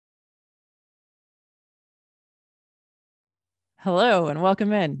Hello and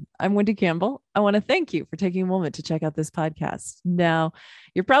welcome in. I'm Wendy Campbell. I want to thank you for taking a moment to check out this podcast. Now,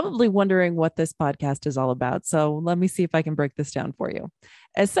 you're probably wondering what this podcast is all about. So let me see if I can break this down for you.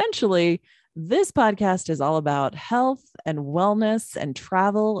 Essentially, this podcast is all about health and wellness and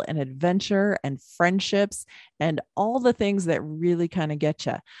travel and adventure and friendships and all the things that really kind of get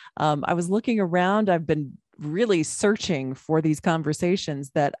you. I was looking around. I've been really searching for these conversations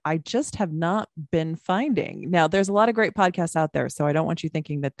that I just have not been finding. Now, there's a lot of great podcasts out there, so I don't want you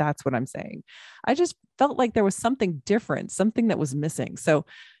thinking that that's what I'm saying. I just felt like there was something different, something that was missing. So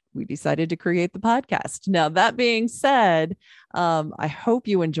we decided to create the podcast. Now, that being said, I hope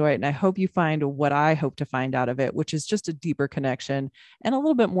you enjoy it and I hope you find what I hope to find out of it, which is just a deeper connection and a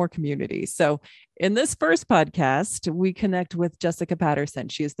little bit more community. So, in this first podcast, we connect with Jessica Patterson.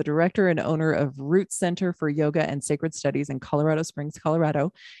 She is the director and owner of Root Center for Yoga and Sacred Studies in Colorado Springs,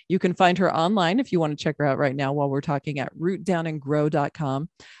 Colorado. You can find her online if you want to check her out right now while we're talking at rootdownandgrow.com.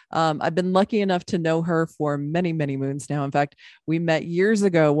 I've been lucky enough to know her for many, many moons now. In fact, we met years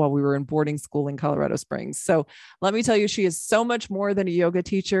ago while we were in boarding school in Colorado Springs. So let me tell you, she is so much more than a yoga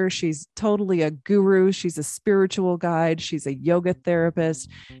teacher. She's totally a guru. She's a spiritual guide. She's a yoga therapist.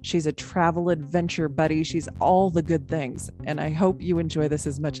 She's a travel adventure buddy. She's all the good things. And I hope you enjoy this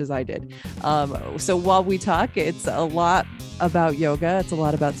as much as I did. So while we talk, it's a lot about yoga. It's a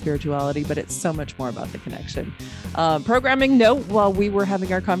lot about spirituality, but it's so much more about the connection. Programming note, while we were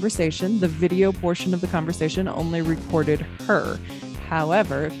having our conversation, the video portion of the conversation only recorded her.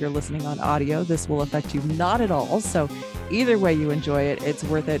 However, if you're listening on audio, this will affect you not at all. So either way you enjoy it, it's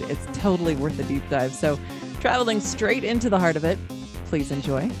worth it. It's totally worth a deep dive. So traveling straight into the heart of it, please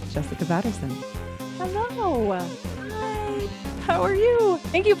enjoy Jessica Patterson. Hello. Hi. How are you?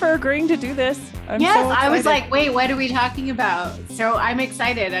 Thank you for agreeing to do this. Yes, I was like, wait, what are we talking about? So I'm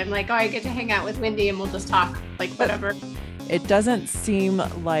excited. I'm like, oh, I get to hang out with Wendy and we'll just talk like whatever. It doesn't seem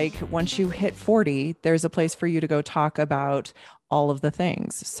like once you hit 40, there's a place for you to go talk about all of the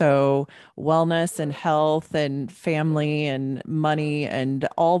things. So wellness and health and family and money and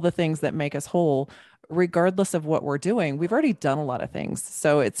all the things that make us whole, regardless of what we're doing. We've already done a lot of things.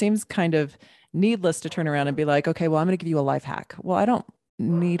 So it seems kind of needless to turn around and be like, okay, well, I'm going to give you a life hack. Well, I don't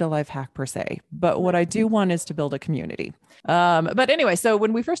need a life hack per se, but what I do want is to build a community. But anyway, so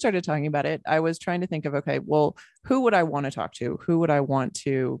when we first started talking about it, I was trying to think of, okay, well, who would I want to talk to? Who would I want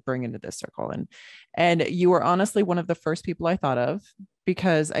to bring into this circle? And you were honestly one of the first people I thought of,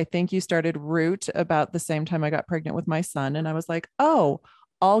 because I think you started Root about the same time I got pregnant with my son. And I was like, oh,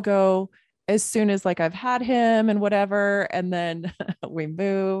 I'll go as soon as like I've had him and whatever. And then we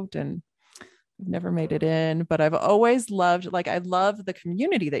moved and never made it in, but I've always loved, like, I love the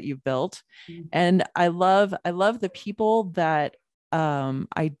community that you've built. And I love the people that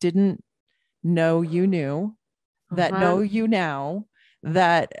I didn't know you knew, that know you now,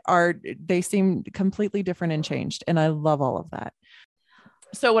 that they seem completely different and changed. And I love all of that.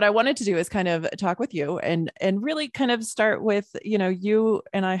 So what I wanted to do is kind of talk with you and really kind of start with, you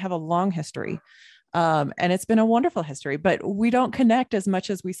and I have a long history. And it's been a wonderful history, but we don't connect as much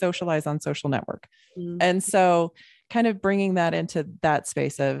as we socialize on social network. And so kind of bringing that into that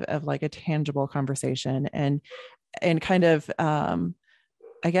space of like a tangible conversation and kind of,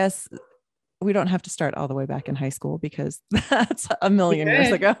 I guess we don't have to start all the way back in high school because that's a million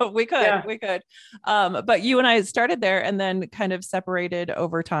years ago. We could. But you and I started there and then kind of separated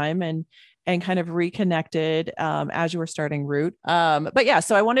over time and kind of reconnected as you were starting Root. But yeah,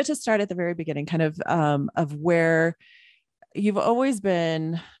 so I wanted to start at the very beginning, kind of where you've always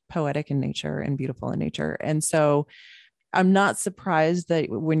been poetic in nature and beautiful in nature. And so I'm not surprised that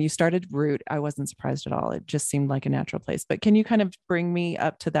when you started Root, I wasn't surprised at all. It just seemed like a natural place. But can you kind of bring me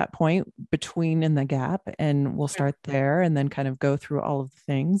up to that point between in the gap, and we'll start there and then kind of go through all of the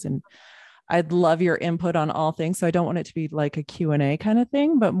things. And I'd love your input on all things. So I don't want it to be like a Q&A kind of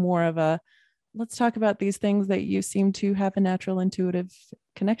thing, but more of a, let's talk about these things that you seem to have a natural intuitive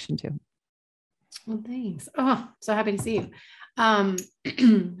connection to. Well, thanks. Oh, so happy to see you.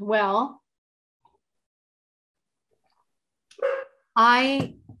 Well,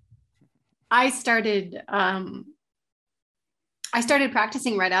 I started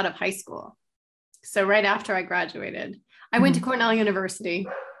practicing right out of high school. So right after I graduated, I went to Cornell University,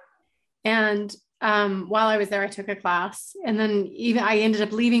 and while I was there, I took a class, and then even I ended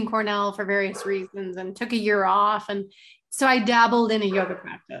up leaving Cornell for various reasons and took a year off. And so I dabbled in a yoga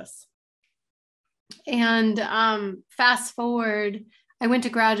practice. And fast forward, I went to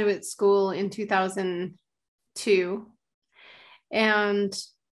graduate school in 2002. And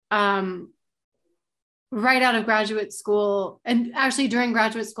right out of graduate school, and actually during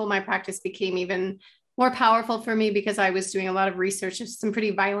graduate school, my practice became even more powerful for me because I was doing a lot of research of some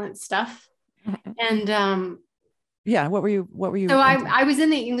pretty violent stuff. And yeah, what were you so into? I was in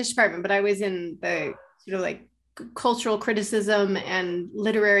the English department, but I was in the sort of like cultural criticism and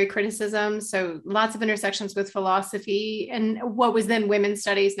literary criticism. So lots of intersections with philosophy and what was then women's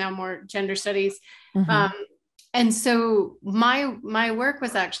studies, now more gender studies. Mm-hmm. And so my work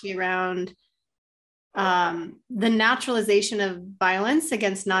was actually around the naturalization of violence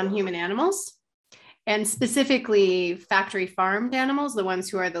against non-human animals, and specifically factory farmed animals, the ones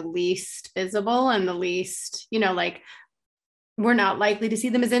who are the least visible and the least, like we're not likely to see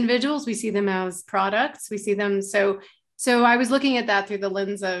them as individuals. We see them as products. We see them. So I was looking at that through the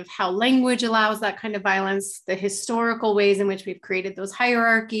lens of how language allows that kind of violence, the historical ways in which we've created those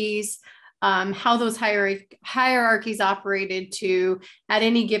hierarchies, how those hierarchies operated to, at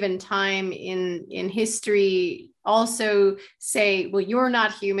any given time in history, also say, well, you're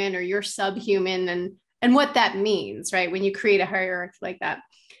not human or you're subhuman, and what that means, right? When you create a hierarchy like that,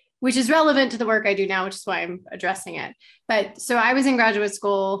 which is relevant to the work I do now, which is why I'm addressing it. But so I was in graduate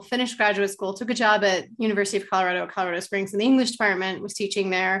school, finished graduate school, took a job at University of Colorado, Colorado Springs in the English department, was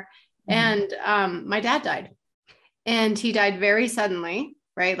teaching there. Mm-hmm. And my dad died, and he died very suddenly,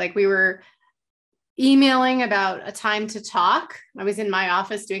 right? Like we were emailing about a time to talk. I was in my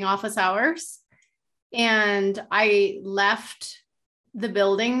office doing office hours, and I left the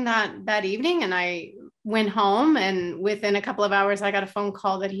building that evening, and I went home, and within a couple of hours I got a phone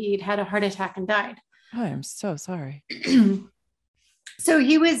call that he'd had a heart attack and died. Oh, I'm so sorry. So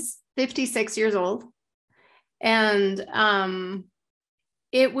he was 56 years old, and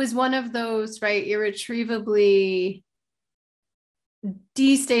it was one of those, right, irretrievably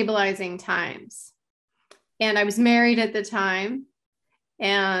destabilizing times. And I was married at the time,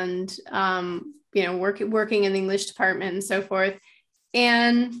 and working in the English department and so forth.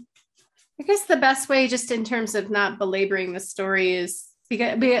 And I guess the best way, just in terms of not belaboring the story, is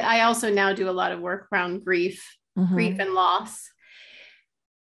because I also now do a lot of work around grief and loss.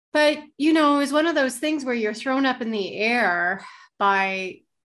 But, it was one of those things where you're thrown up in the air by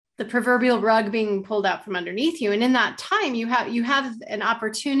the proverbial rug being pulled out from underneath you. And in that time, you have an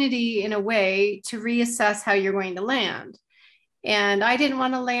opportunity, in a way, to reassess how you're going to land. And I didn't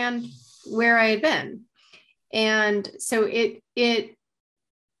want to land where I had been. And so it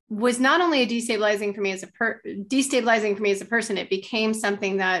was not only destabilizing for me as a person, it became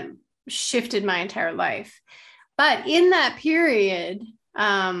something that shifted my entire life. But in that period,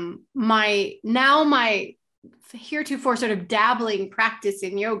 my heretofore sort of dabbling practice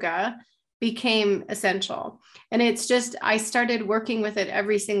in yoga became essential. And it's just, I started working with it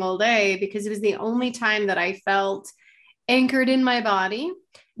every single day because it was the only time that I felt anchored in my body,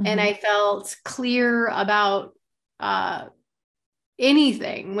 and I felt clear about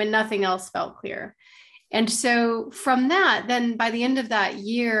anything when nothing else felt clear. And so from that, then by the end of that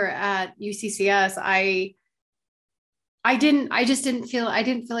year at UCCS, I didn't feel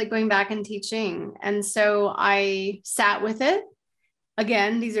like going back and teaching. And so I sat with it.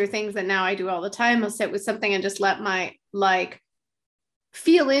 Again, these are things that now I do all the time. I'll sit with something and just let my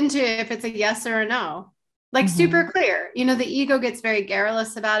feel into if it's a yes or a no. Super clear. The ego gets very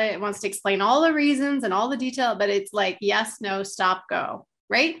garrulous about it. It wants to explain all the reasons and all the detail, but it's like, yes, no, stop, go.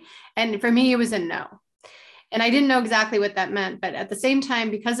 Right. And for me, it was a no. And I didn't know exactly what that meant. But at the same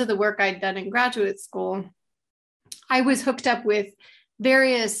time, because of the work I'd done in graduate school, I was hooked up with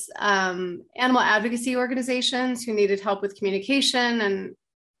various animal advocacy organizations who needed help with communication and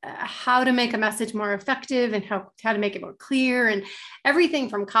how to make a message more effective and how to make it more clear, and everything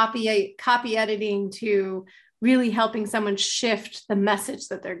from copy editing to really helping someone shift the message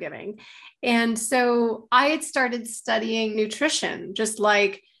that they're giving. And so I had started studying nutrition, just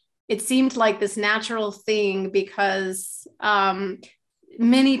like it seemed like this natural thing, because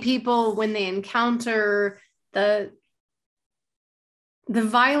many people, when they encounter the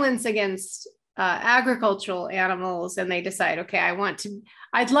violence against agricultural animals, and they decide, okay,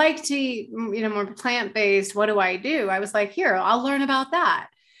 I'd like to eat, more plant-based. What do? I was like, here, I'll learn about that.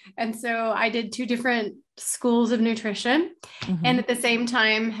 And so I did 2 different schools of nutrition, and at the same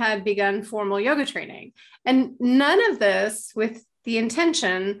time had begun formal yoga training. And none of this with the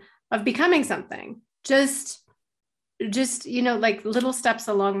intention of becoming something, just little steps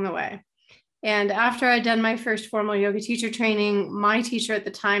along the way. And after I'd done my first formal yoga teacher training, my teacher at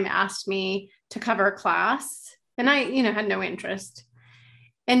the time asked me to cover a class, and I, had no interest.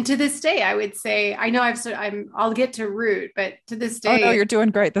 And to this day, I would say, I know I'll get to root, but to this Oh no, day, you're doing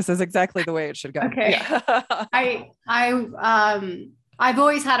great. This is exactly the way it should go. okay. Yeah. I I've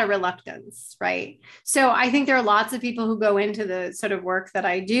always had a reluctance, right? So I think there are lots of people who go into the sort of work that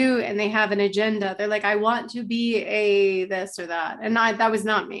I do and they have an agenda. They're like, I want to be a this or that. And that was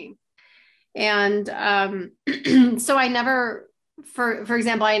not me. And so I never, for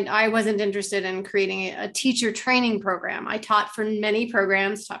example, I wasn't interested in creating a teacher training program. I taught for many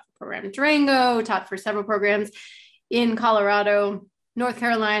programs, taught for program in Durango, taught for several programs in Colorado, North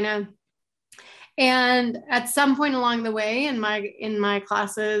Carolina. And at some point along the way in my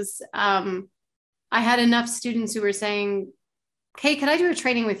classes, I had enough students who were saying, "Hey, could I do a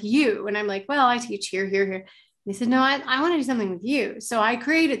training with you?" And I'm like, "Well, I teach here, here, here." And they said, "No, I want to do something with you." So I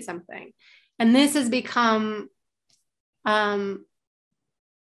created something, and this has become a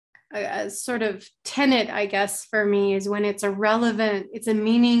sort of tenet, I guess, for me, is when it's a relevant, it's a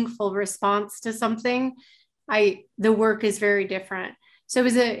meaningful response to something. The work is very different. So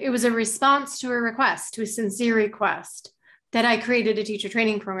it was a response to a request, to a sincere request, that I created a teacher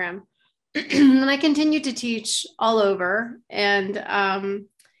training program. And I continued to teach all over. And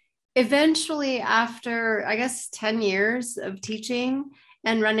eventually, after, I guess, 10 years of teaching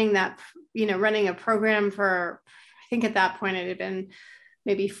and running running a program for, I think at that point it had been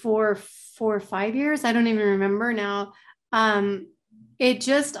maybe four or 5 years. I don't even remember now. I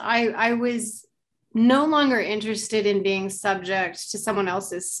was no longer interested in being subject to someone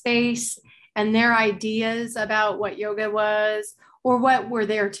else's space and their ideas about what yoga was or what we're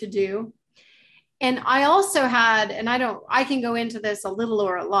there to do. And I also had, and I can go into this a little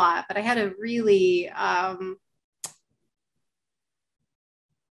or a lot, but I had a really,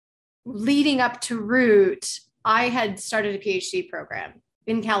 leading up to Root, I had started a PhD program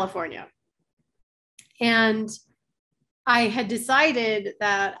in California. And I had decided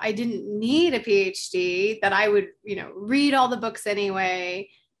that I didn't need a PhD, that I would, read all the books anyway.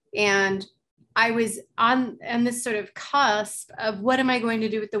 And I was on this sort of cusp of, what am I going to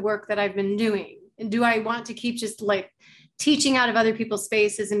do with the work that I've been doing? And do I want to keep just like teaching out of other people's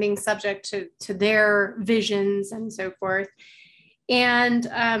spaces and being subject to their visions and so forth? And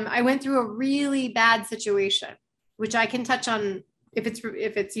I went through a really bad situation, which I can touch on if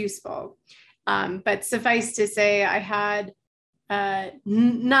it's useful. But suffice to say, I had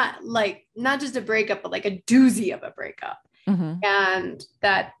not just a breakup, but like a doozy of a breakup. Mm-hmm. And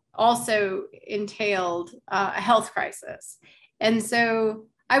that also entailed a health crisis. And so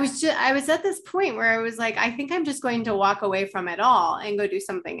I was at this point where I was like, I think I'm just going to walk away from it all and go do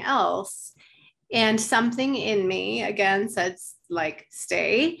something else. And something in me again said, like,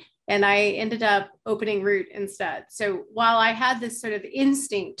 stay. And I ended up opening Root instead. So while I had this sort of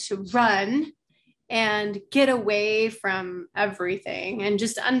instinct to run and get away from everything and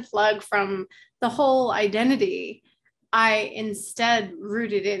just unplug from the whole identity, I instead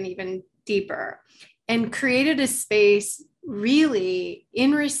rooted in even deeper and created a space really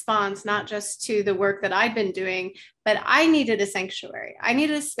in response, not just to the work that I'd been doing, but I needed a sanctuary. I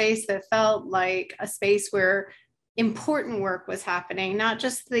needed a space that felt like a space where important work was happening, not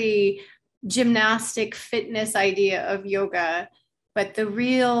just the gymnastic fitness idea of yoga, but the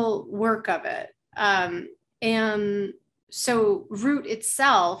real work of it. And so Root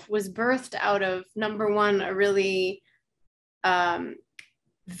itself was birthed out of, number one, a really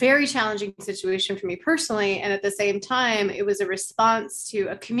very challenging situation for me personally. And at the same time, it was a response to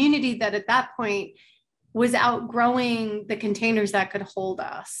a community that at that point was outgrowing the containers that could hold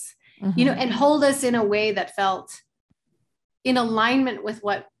us, mm-hmm. And hold us in a way that felt in alignment with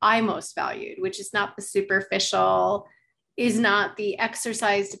what I most valued, which is not the superficial, is not the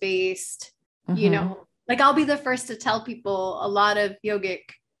exercise-based, mm-hmm. Like I'll be the first to tell people a lot of yogic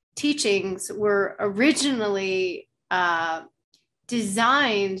teachings were originally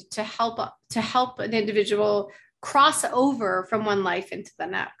designed to help an individual cross over from one life into the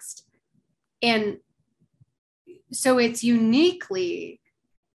next. And so it's uniquely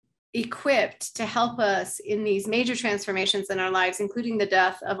equipped to help us in these major transformations in our lives, including the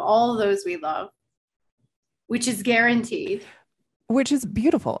death of all those we love, which is guaranteed. Which is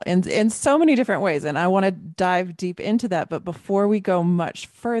beautiful in so many different ways. And I want to dive deep into that. But before we go much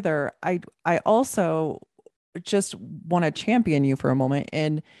further, I also just want to champion you for a moment.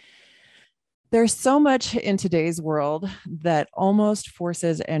 And there's so much in today's world that almost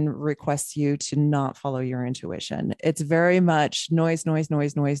forces and requests you to not follow your intuition. It's very much noise, noise,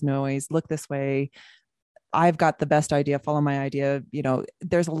 noise, noise, noise. Look this way. I've got the best idea. Follow my idea.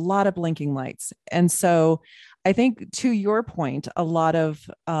 There's a lot of blinking lights. And so I think, to your point, a lot of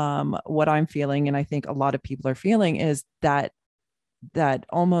what I'm feeling, and I think a lot of people are feeling, is that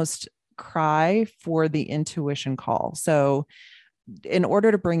almost cry for the intuition call. So in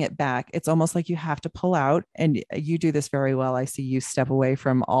order to bring it back, it's almost like you have to pull out, and you do this very well. I see you step away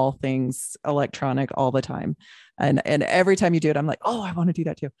from all things electronic all the time. And every time you do it, I'm like, oh, I want to do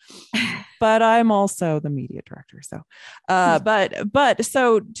that too. But I'm also the media director. So, but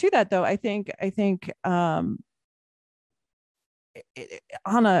so to that though, I think, on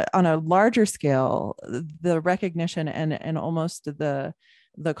a larger scale, the recognition and almost the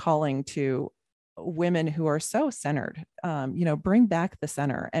calling to women who are so centered, bring back the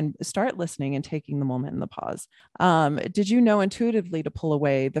center and start listening and taking the moment and the pause. Did you know intuitively to pull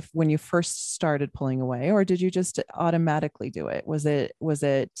away when you first started pulling away, or did you just automatically do it? Was it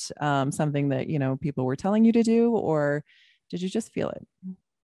something that, people were telling you to do, or did you just feel it?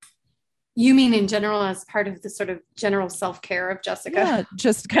 You mean in general, as part of the sort of general self-care of Jessica? Yeah,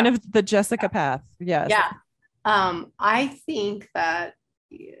 just kind of the Jessica path. Yes. Yeah. I think that,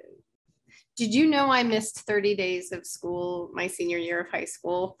 did you know I missed 30 days of school my senior year of high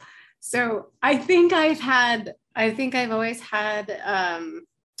school? So I think I've always had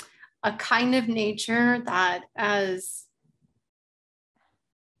a kind of nature that, as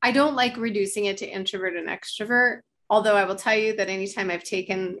I don't like reducing it to introvert and extrovert. Although I will tell you that anytime I've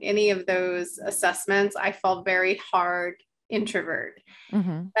taken any of those assessments, I fall very hard introvert.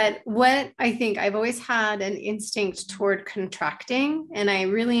 Mm-hmm. But what I think, I've always had an instinct toward contracting, and I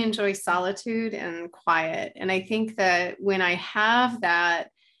really enjoy solitude and quiet. And I think that when I have that,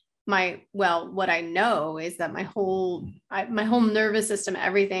 what I know is that my whole nervous system,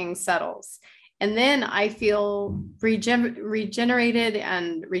 everything settles. And then I feel regenerated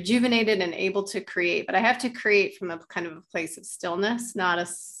and rejuvenated and able to create. But I have to create from a kind of a place of stillness, not a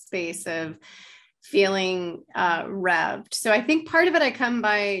space of feeling revved. So I think part of it I come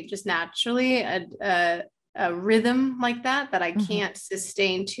by just naturally, a rhythm like that I can't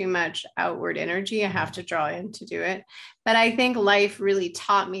sustain too much outward energy. I have to draw in to do it. But I think life really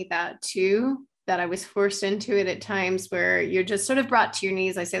taught me that too, that I was forced into it at times where you're just sort of brought to your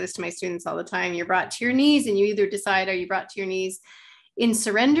knees. I say this to my students all the time. You're brought to your knees, and you either decide, are you brought to your knees in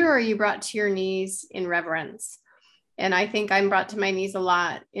surrender, or are you brought to your knees in reverence? And I think I'm brought to my knees a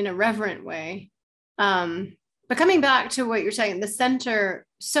lot in a reverent way. But coming back to what you're saying, the center,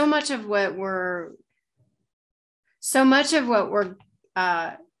 so much of what we're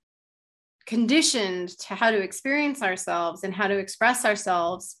conditioned to how to experience ourselves and how to express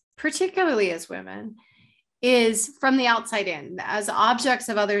ourselves, particularly as women, is from the outside in, as objects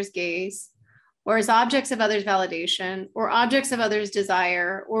of others' gaze, or as objects of others' validation, or objects of others'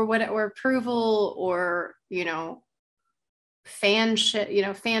 desire, or approval, or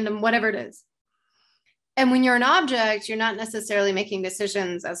fandom, whatever it is. And when you're an object, you're not necessarily making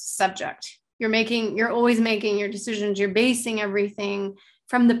decisions as a subject. You're always making your decisions. You're basing everything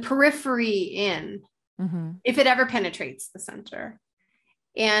from the periphery in, if it ever penetrates the center.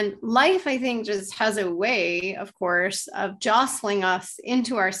 And life, I think, just has a way, of course, of jostling us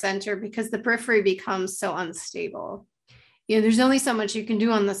into our center, because the periphery becomes so unstable. There's only so much you can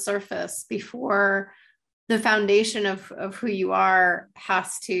do on the surface before the foundation of who you are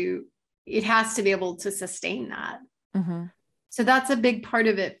has to be able to sustain that. So that's a big part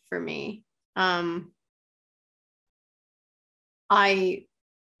of it for me.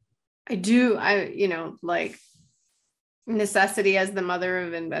 Like necessity as the mother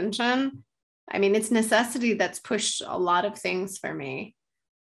of invention. I mean, it's necessity that's pushed a lot of things for me.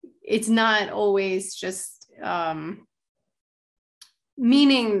 It's not always just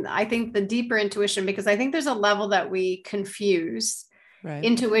meaning, I think, the deeper intuition, because I think there's a level that we confuse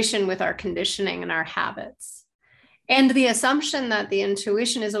intuition with our conditioning and our habits. And the assumption that the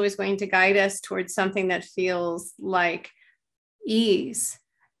intuition is always going to guide us towards something that feels like ease.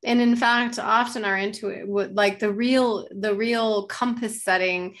 And in fact, often our intuition, like the real compass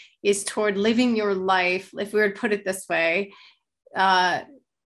setting is toward living your life. If we were to put it this way, there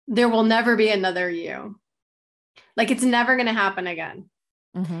will never be another you. Like, it's never going to happen again.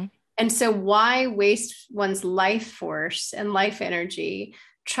 And so why waste one's life force and life energy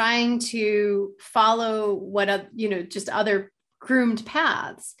trying to follow just other groomed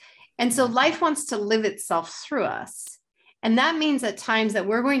paths? And so life wants to live itself through us. And that means at times that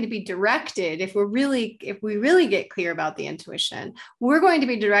we're going to be directed, if we really get clear about the intuition, we're going to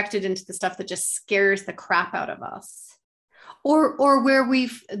be directed into the stuff that just scares the crap out of us. Or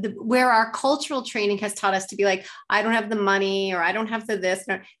where our cultural training has taught us to be like, I don't have the money, or I don't have the this,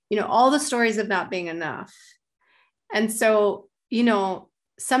 or, all the stories of not being enough. And so,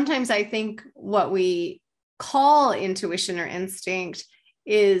 sometimes I think what we call intuition or instinct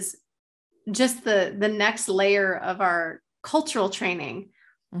is just the next layer of our cultural training.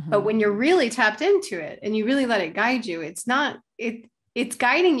 But Mm-hmm. when you're really tapped into it and you really let it guide you, it's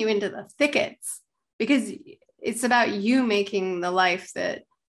guiding you into the thickets, because it's about you making the life that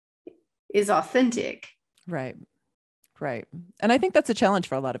is authentic. Right. Right. And I think that's a challenge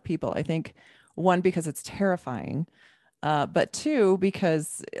for a lot of people. I think one, because it's terrifying, but two,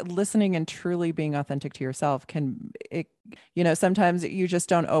 because listening and truly being authentic to yourself sometimes you just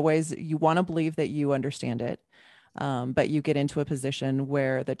don't always, you want to believe that you understand it. But you get into a position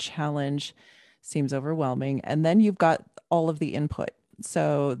where the challenge seems overwhelming, and then you've got all of the input.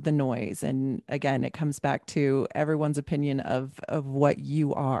 So the noise, and again, it comes back to everyone's opinion of what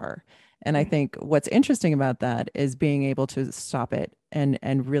you are. And I think what's interesting about that is being able to stop it and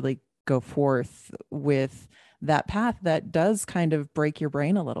really go forth with that path that does kind of break your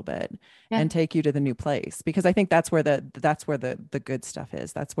brain a little bit Yeah. and take you to the new place. Because I think that's where the good stuff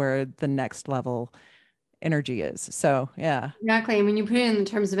is. That's where the next level energy is. So yeah. Exactly. And when you put it in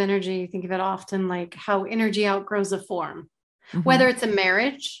terms of energy, you think of it often like how energy outgrows a form, Hmm. whether it's a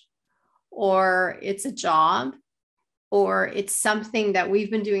marriage or it's a job or it's something that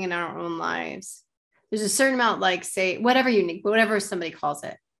we've been doing in our own lives. There's a certain amount, like say, whatever you need, whatever somebody calls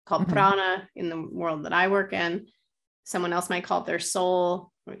it, called Hmm. prana in the world that I work in. Someone else might call it their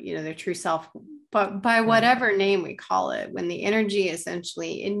soul, or, their true self. But by Right. whatever name we call it, when the energy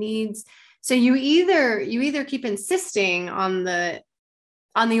essentially it needs, so you either keep insisting on the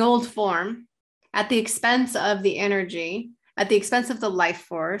old form at the expense of the energy, at the expense of the life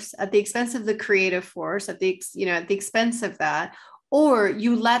force, at the expense of the creative force, at the expense of that, or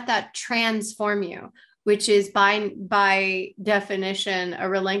you let that transform you, which is by definition a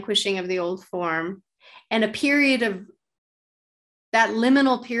relinquishing of the old form and a period of that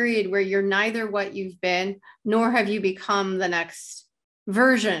liminal period where you're neither what you've been nor have you become the next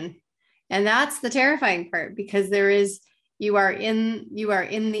version. And that's the terrifying part, because you are in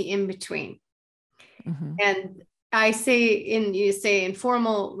the in between. Hmm. And you say in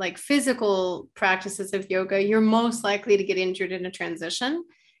formal, like physical practices of yoga, you're most likely to get injured in a transition,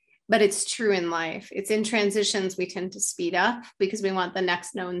 but it's true in life. It's in transitions we tend to speed up because we want the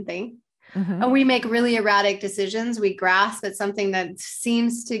next known thing. Hmm. And we make really erratic decisions. We grasp at something that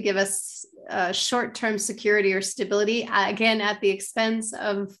seems to give us short-term security or stability, again, at the expense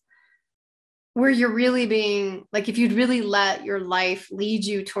of where you're really being, like, if you'd really let your life lead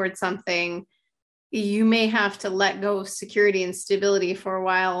you towards something, you may have to let go of security and stability for a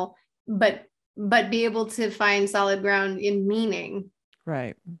while, but be able to find solid ground in meaning,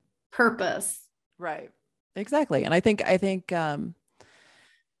 Right. purpose. Right. Exactly. And I think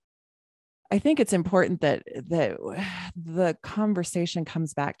it's important that the conversation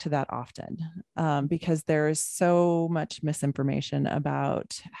comes back to that often, because there is so much misinformation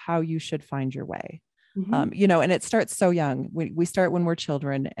about how you should find your way. Mm-hmm. And it starts so young. We start when we're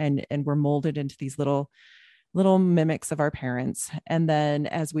children, and we're molded into these little mimics of our parents. And then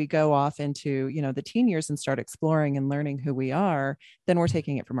as we go off into, the teen years and start exploring and learning who we are, then we're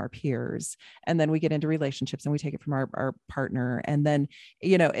taking it from our peers. And then we get into relationships and we take it from our partner. And then,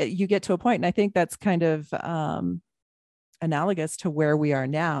 you get to a point, and I think that's kind of analogous to where we are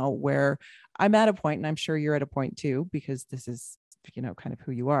now, where I'm at a point, and I'm sure you're at a point too, because this is kind of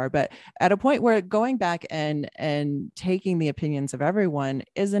who you are, but at a point where going back and taking the opinions of everyone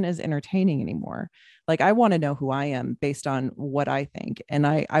isn't as entertaining anymore. Like, I want to know who I am based on what I think, and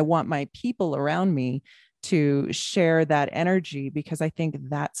I want my people around me to share that energy, because I think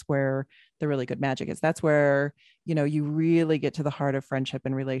that's where the really good magic is. That's where you really get to the heart of friendship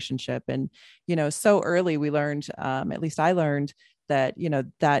and relationship. And so early we learned, at least I learned, that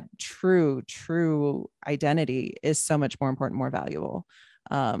that true identity is so much more important, more valuable,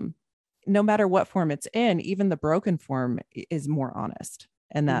 no matter what form it's in. Even the broken form is more honest,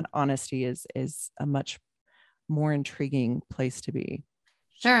 and that honesty is a much more intriguing place to be.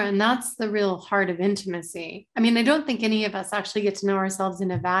 Sure. And that's the real heart of intimacy. I mean, I don't think any of us actually get to know ourselves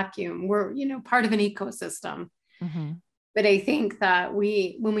in a vacuum. We're, part of an ecosystem. Mm-hmm. But I think that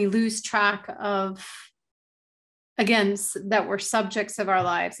when we lose track of, again, that we're subjects of our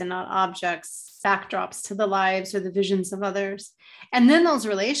lives and not objects, backdrops to the lives or the visions of others. And then those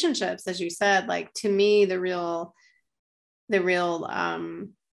relationships, as you said, like, to me,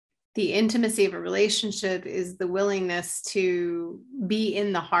 the intimacy of a relationship is the willingness to be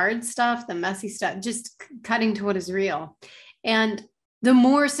in the hard stuff, the messy stuff, just cutting to what is real. And the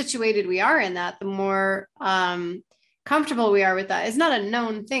more situated we are in that, the more comfortable we are with that. It's not a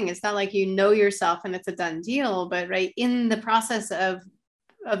known thing. It's not like yourself and it's a done deal, but right in the process of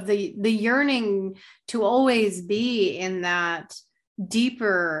the yearning to always be in that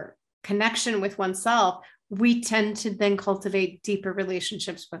deeper connection with oneself, we tend to then cultivate deeper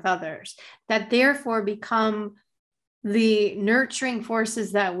relationships with others that therefore become the nurturing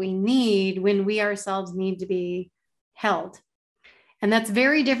forces that we need when we ourselves need to be held. And that's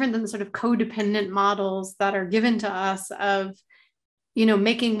very different than the sort of codependent models that are given to us of,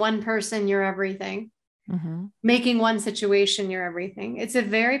 making one person your everything, making one situation your everything. It's a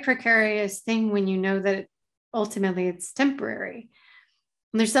very precarious thing when you know that ultimately it's temporary.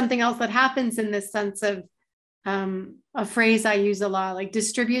 And there's something else that happens in this sense of a phrase I use a lot, like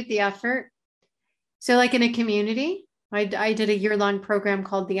distribute the effort. So like in a community, I did a year-long program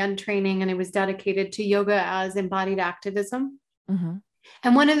called the Untraining, and it was dedicated to yoga as embodied activism.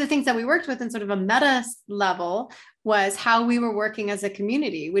 And one of the things that we worked with in sort of a meta level was how we were working as a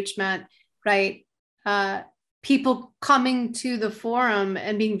community, which meant, right, people coming to the forum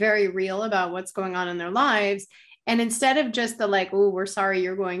and being very real about what's going on in their lives. And instead of just the like, oh, we're sorry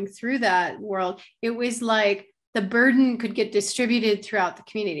you're going through that world, it was like the burden could get distributed throughout the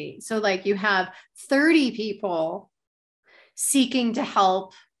community. So like you have 30 people seeking to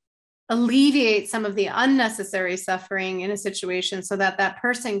help alleviate some of the unnecessary suffering in a situation so that that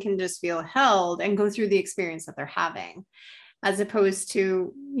person can just feel held and go through the experience that they're having, as opposed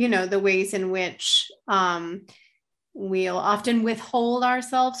to, the ways in which we'll often withhold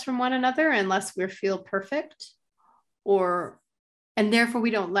ourselves from one another unless we feel perfect, and therefore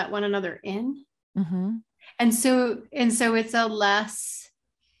we don't let one another in. And so it's a less,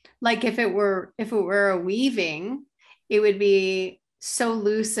 like if it were a weaving, it would be so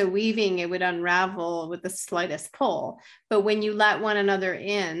loose a weaving, it would unravel with the slightest pull. But when you let one another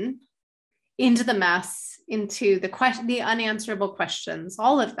into the mess, into the unanswerable questions,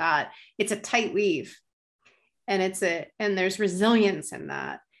 all of that, it's a tight weave. And there's resilience in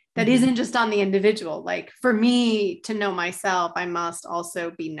that isn't just on the individual. Like for me to know myself, I must also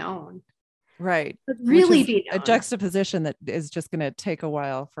be known. Right. Really be known. A juxtaposition that is just going to take a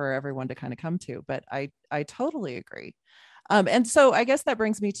while for everyone to kind of come to, but I totally agree. And so I guess that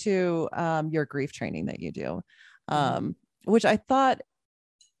brings me to your grief training that you do, which I thought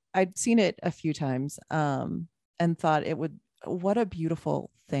I'd seen it a few times and thought what a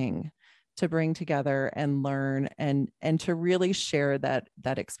beautiful thing to bring together and learn and to really share that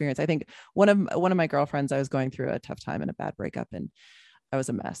experience. I think one of my girlfriends, I was going through a tough time and a bad breakup, and I was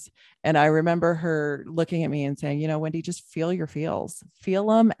a mess. And I remember her looking at me and saying, Wendy, just feel your feels, feel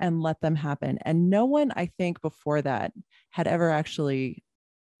them and let them happen. And no one, I think before that had ever actually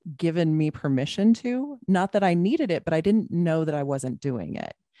given me permission to, not that I needed it, but I didn't know that I wasn't doing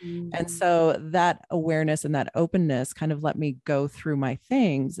it. And so that awareness and that openness kind of let me go through my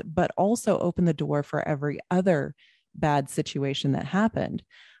things, but also open the door for every other bad situation that happened.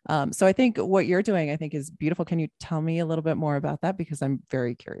 So I think what you're doing, I think, is beautiful. Can you tell me a little bit more about that? Because I'm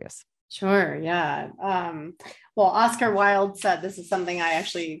very curious. Sure. Yeah. Well, Oscar Wilde said, this is something I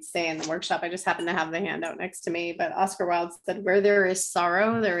actually say in the workshop. I just happen to have the handout next to me, but Oscar Wilde said, where there is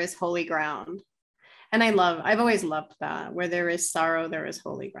sorrow, there is holy ground. And I've always loved that. Where there is sorrow, there is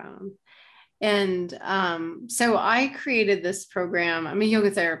holy ground. And so I created this program. I'm a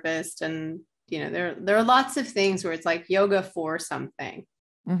yoga therapist, and there are lots of things where it's like yoga for something.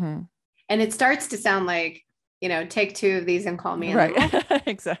 And it starts to sound like, take two of these and call me right.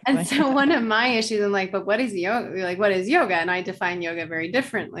 Exactly. And so one of my issues, I'm like, but what is yoga? Like, what is yoga? And I define yoga very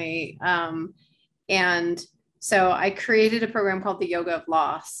differently. And so I created a program called the Yoga of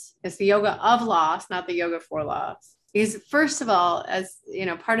Loss. It's the yoga of loss, not the yoga for loss. Because first of all, as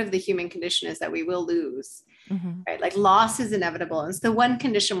part of the human condition is that we will lose, right? Like loss is inevitable. It's the one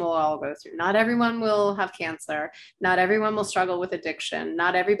condition we'll all go through. Not everyone will have cancer. Not everyone will struggle with addiction.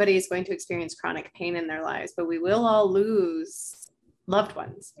 Not everybody is going to experience chronic pain in their lives, but we will all lose loved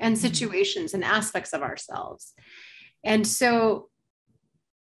ones and situations and aspects of ourselves. And so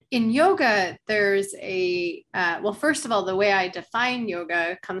in yoga, there's first of all, the way I define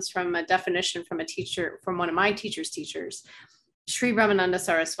yoga comes from a definition from a teacher, from one of my teacher's teachers, Sri Brahmananda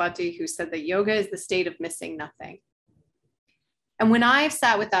Saraswati, who said that yoga is the state of missing nothing. And when I've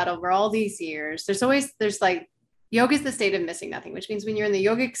sat with that over all these years, there's like, yoga is the state of missing nothing, which means when you're in the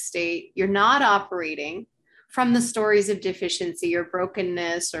yogic state, you're not operating from the stories of deficiency or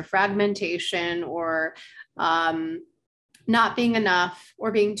brokenness or fragmentation or not being enough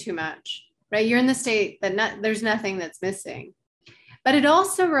or being too much, right? You're in the state that there's nothing that's missing. But it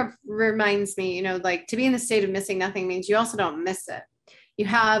also reminds me, like to be in the state of missing nothing means you also don't miss it. You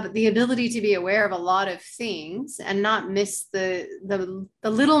have the ability to be aware of a lot of things and not miss the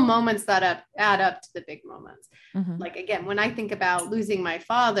little moments that add up to the big moments. Like, again, when I think about losing my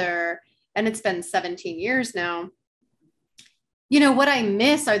father, and it's been 17 years now, what I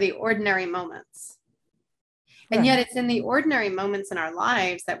miss are the ordinary moments. And yet it's in the ordinary moments in our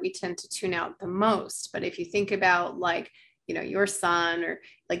lives that we tend to tune out the most. But if you think about like, you know, your son or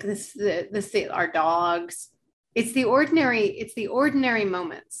like our dogs, it's the ordinary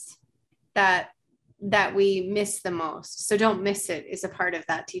moments that we miss the most. So don't miss it is a part of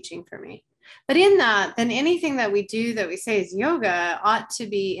that teaching for me. But in that, then anything that we do that we say is yoga ought to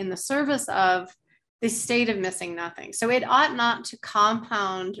be in the service of this state of missing nothing. So it ought not to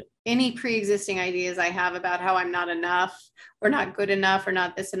compound any pre-existing ideas I have about how I'm not enough or not good enough or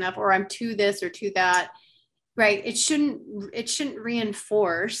not this enough, or I'm too this or too that, right? It shouldn't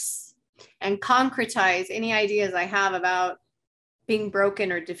reinforce and concretize any ideas I have about being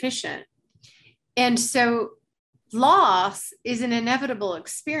broken or deficient. And so loss is an inevitable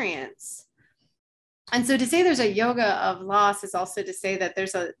experience. And so to say there's a yoga of loss is also to say that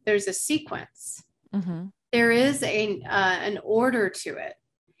there's a sequence. Mm-hmm. There is an order to it.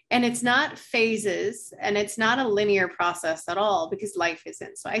 And it's not phases and it's not a linear process at all because life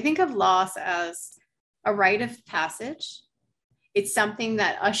isn't. So I think of loss as a rite of passage. It's something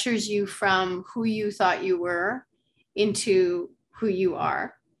that ushers you from who you thought you were into who you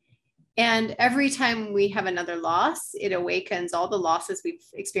are. And every time we have another loss, it awakens all the losses we've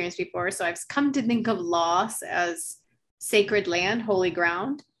experienced before. So I've come to think of loss as sacred land, holy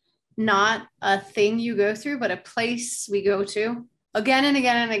ground, not a thing you go through, but a place we go to again and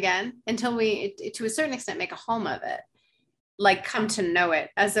again and again until we, to a certain extent, make a home of it, like come to know it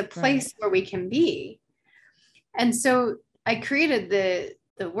as a place where we can be. And so I created the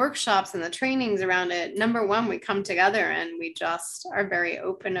workshops and the trainings around it. Number one, we come together and we just are very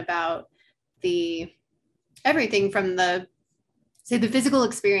open about everything from the physical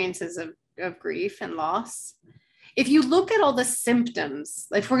experiences of grief and loss. If you look at all the symptoms,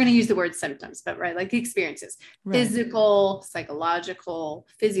 like if we're going to use the word symptoms, but right, like the experiences, physical, psychological,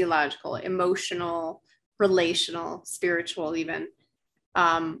 physiological, emotional, relational, spiritual, even,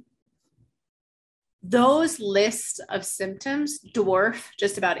 those lists of symptoms dwarf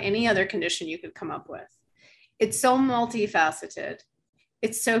just about any other condition you could come up with. It's so multifaceted.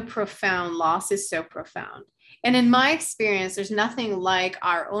 It's so profound. Loss is so profound. And in my experience, there's nothing like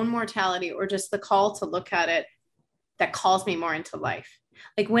our own mortality or just the call to look at it that calls me more into life.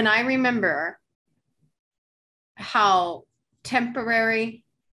 Like when I remember how temporary,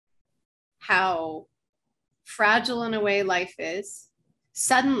 how fragile in a way life is,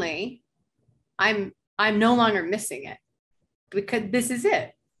 suddenly I'm no longer missing it because this is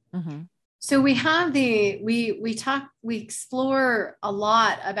it. Mm-hmm. So we have we explore a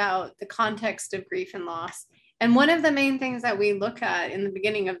lot about the context of grief and loss. And one of the main things that we look at in the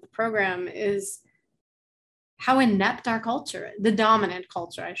beginning of the program is how inept our culture, the dominant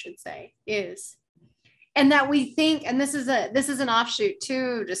culture, I should say, is. And that we think, and this is an offshoot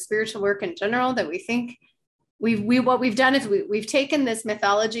too, just spiritual work in general, that we think what we've done is we've taken this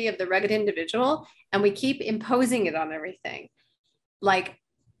mythology of the rugged individual and we keep imposing it on everything. Like,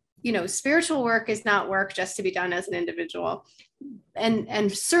 you know, spiritual work is not work just to be done as an individual,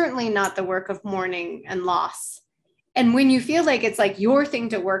 and certainly not the work of mourning and loss. And when you feel like it's like your thing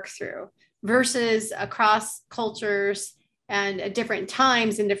to work through versus across cultures and at different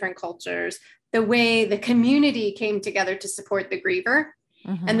times in different cultures, the way the community came together to support the griever.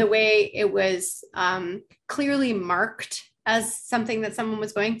 Mm-hmm. And the way it was clearly marked as something that someone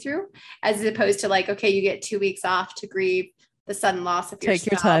was going through, as opposed to like, okay, you get 2 weeks off to grieve the sudden loss of your spouse.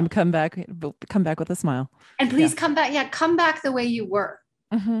 Take your time, come back with a smile. And please come back. Yeah, come back the way you were.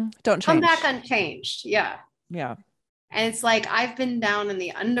 Mm-hmm. Don't change. Come back unchanged. Yeah. Yeah. And it's like, I've been down in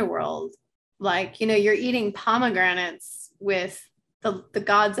the underworld. Like, you know, you're eating pomegranates with the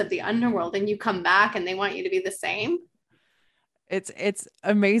gods of the underworld and you come back and they want you to be the same. It's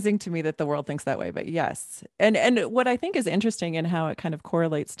amazing to me that the world thinks that way, but yes. And what I think is interesting and how it kind of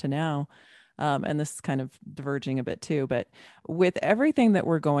correlates to now, and this is kind of diverging a bit too, but with everything that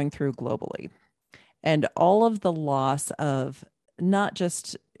we're going through globally and all of the loss of not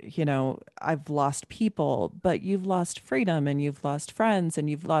just, you know, I've lost people, but you've lost freedom and you've lost friends and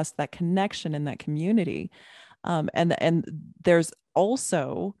you've lost that connection in that community. And there's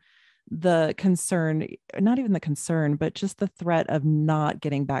also the concern, not even the concern, but just the threat of not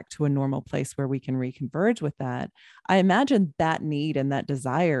getting back to a normal place where we can reconverge with that. I imagine that need and that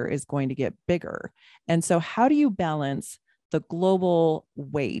desire is going to get bigger. And so how do you balance the global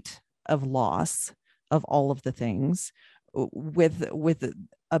weight of loss of all of the things with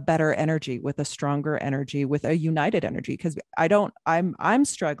a better energy, with a stronger energy, with a united energy? Because I'm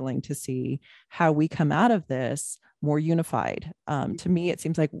struggling to see how we come out of this more unified. To me, it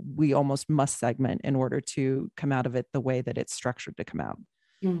seems like we almost must segment in order to come out of it the way that it's structured to come out.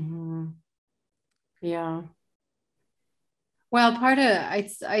 Mm-hmm. Yeah. Well, part of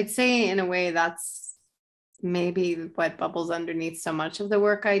I'd say in a way that's maybe what bubbles underneath so much of the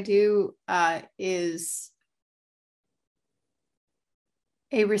work I do, is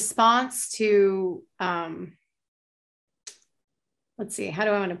a response to, let's see, how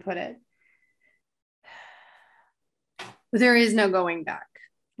do I want to put it? There is no going back.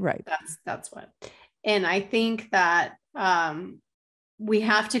 Right. That's what. And I think that, we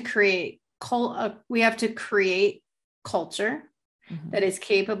have to create culture that is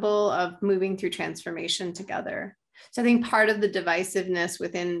capable of moving through transformation together. So I think part of the divisiveness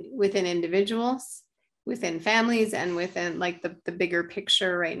within individuals, within families, and within like the bigger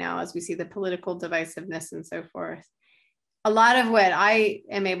picture right now, as we see the political divisiveness and so forth, a lot of what I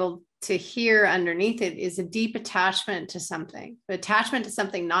am able to hear underneath it is a deep attachment to something,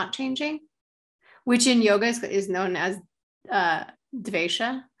 not changing, which in yoga is known as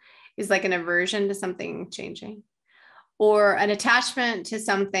dvesha, is like an aversion to something changing, or an attachment to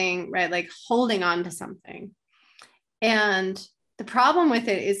something, right? Like holding on to something. And the problem with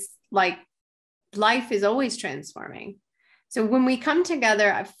it is like life is always transforming. So when we come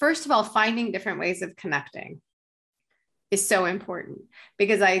together, first of all, finding different ways of connecting is so important,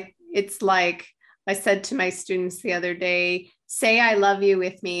 because it's like I said to my students the other day, say I love you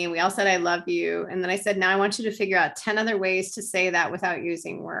with me. And we all said, I love you. And then I said, now I want you to figure out 10 other ways to say that without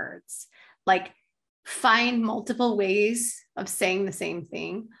using words. Like find multiple ways of saying the same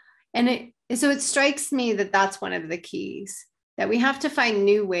thing. And so it strikes me that that's one of the keys, that we have to find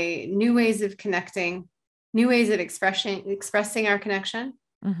new ways of connecting, new ways of expressing our connection.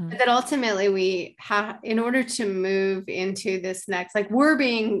 But that ultimately we have, in order to move into this next, like we're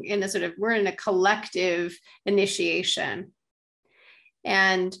in a collective initiation.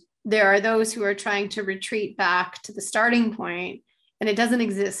 And there are those who are trying to retreat back to the starting point, and it doesn't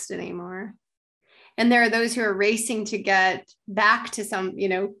exist anymore. And there are those who are racing to get back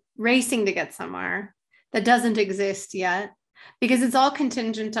to racing to get somewhere that doesn't exist yet, because it's all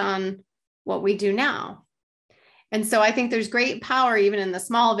contingent on what we do now. And so I think there's great power even in the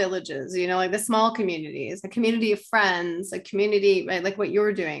small villages, like the small communities, a community of friends, a community, right, like what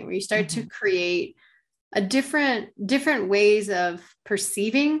you're doing, where you start to create a different ways of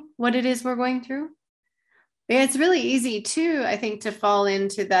perceiving what it is we're going through. And it's really easy too, I think, to fall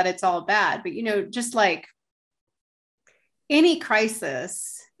into that it's all bad. But, just like any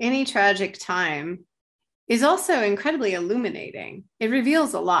crisis, any tragic time is also incredibly illuminating. It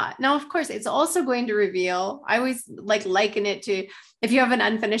reveals a lot. Now, of course, it's also going to reveal, I always liken it to if you have an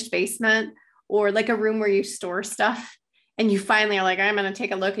unfinished basement or like a room where you store stuff, and you finally are like, I'm going to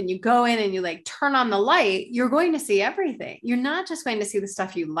take a look, and you go in and you like turn on the light, you're going to see everything. You're not just going to see the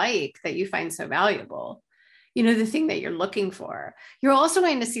stuff you like that you find so valuable, the thing that you're looking for. You're also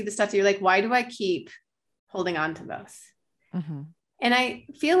going to see the stuff that you're like, why do I keep holding on to this? And I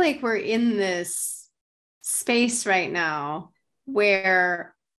feel like we're in this space right now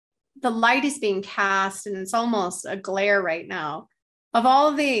where the light is being cast, and it's almost a glare right now of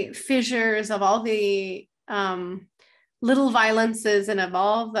all the fissures, of all the little violences, and of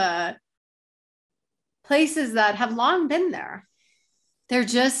all the places that have long been there. They're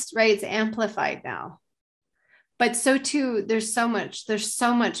just, right, it's amplified now. But so too, there's so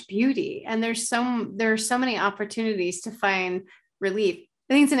much beauty, and there are so many opportunities to find relief.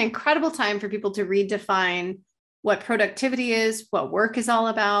 I think it's an incredible time for people to redefine what productivity is, what work is all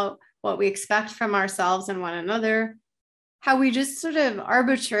about, what we expect from ourselves and one another, how we just sort of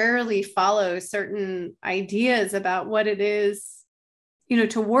arbitrarily follow certain ideas about what it is,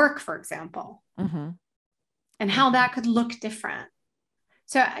 to work, for example, and how that could look different.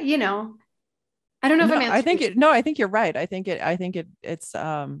 So, I don't know if I'm answering. I think you're right. I think it's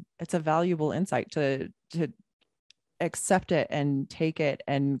a valuable insight to accept it and take it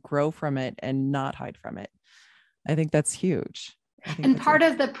and grow from it and not hide from it. I think that's huge. And part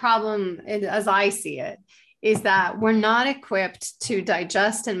of the problem, as I see it, is that we're not equipped to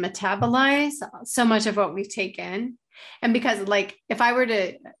digest and metabolize so much of what we take in. And because, like, if I were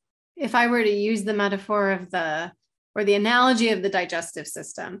to use the metaphor or the analogy of the digestive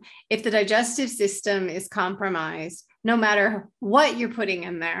system, if the digestive system is compromised, no matter what you're putting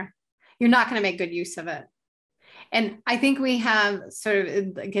in there, you're not going to make good use of it. And I think we have sort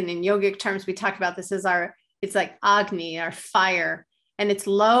of, again, in yogic terms, we talk about this as it's like Agni, our fire, and it's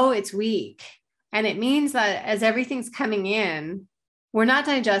low, it's weak. And it means that as everything's coming in, we're not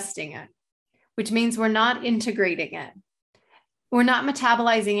digesting it, which means we're not integrating it. We're not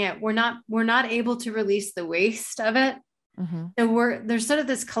metabolizing it. We're not able to release the waste of it. Mm-hmm. So there's sort of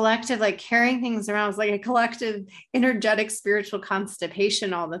this collective, like carrying things around. It's like a collective energetic spiritual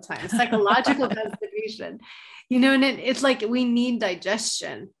constipation all the time, psychological constipation, and it's like we need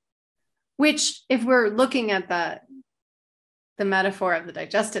digestion, which if we're looking at the metaphor of the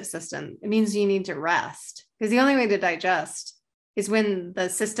digestive system, it means you need to rest, because the only way to digest is when the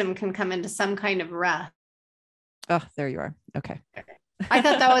system can come into some kind of rest. Oh, there you are. Okay. I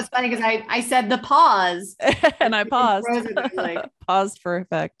thought that was funny because I said the pause and I paused. Like, paused for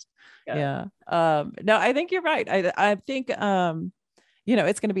effect. Yeah. No, I think you're right. I think it's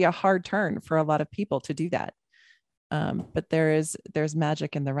going to be a hard turn for a lot of people to do that. But there's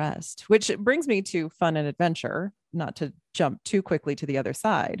magic in the rest, which brings me to fun and adventure, not to jump too quickly to the other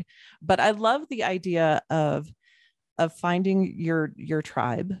side. But I love the idea of finding your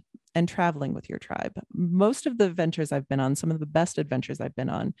tribe and traveling with your tribe. Most of the adventures I've been on, some of the best adventures I've been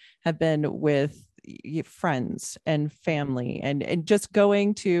on, have been with friends and family, and just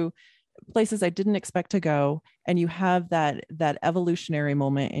going to places I didn't expect to go. And you have that evolutionary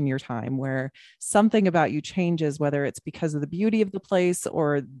moment in your time where something about you changes, whether it's because of the beauty of the place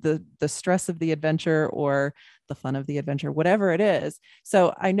or the stress of the adventure or the fun of the adventure, whatever it is.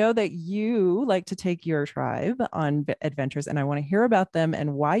 So I know that you like to take your tribe on adventures, and I want to hear about them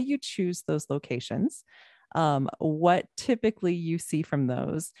and why you choose those locations, what typically you see from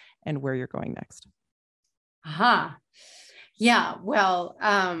those, and where you're going next. Yeah. Well,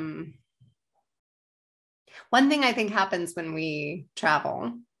 one thing I think happens when we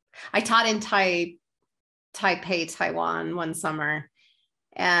travel, I taught in Taipei, Taiwan one summer.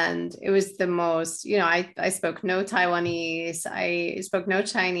 And it was the most, I spoke no Taiwanese, I spoke no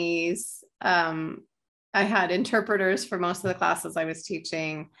Chinese. I had interpreters for most of the classes I was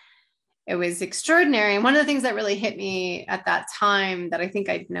teaching. It was extraordinary. And one of the things that really hit me at that time that I think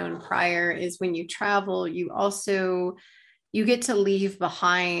I'd known prior is when you travel, you get to leave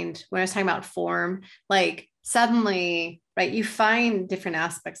behind, when I was talking about form, like suddenly, right, you find different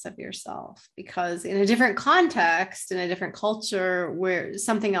aspects of yourself, because in a different context, in a different culture, where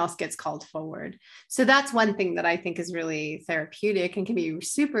something else gets called forward. So that's one thing that I think is really therapeutic and can be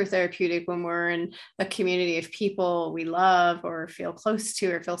super therapeutic when we're in a community of people we love or feel close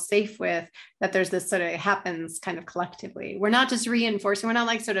to or feel safe with, that there's this sort of happens kind of collectively. We're not just reinforcing, we're not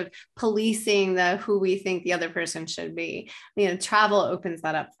like sort of policing who we think the other person should be. Travel opens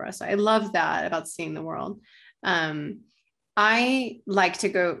that up for us. I love that about seeing the world. I like to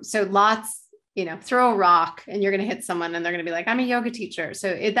go, so lots, throw a rock and you're going to hit someone and they're going to be like, I'm a yoga teacher.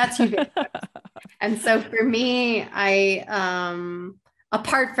 So that's you. And so for me,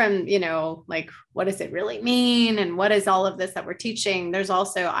 apart from, like, what does it really mean? And what is all of this that we're teaching? There's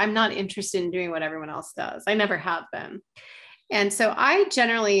also, I'm not interested in doing what everyone else does. I never have been. And so I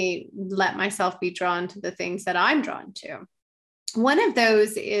generally let myself be drawn to the things that I'm drawn to. One of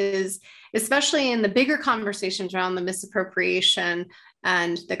those is, especially in the bigger conversations around the misappropriation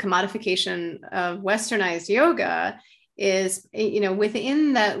and the commodification of westernized yoga, is,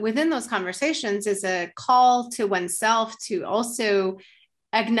 within those conversations is a call to oneself to also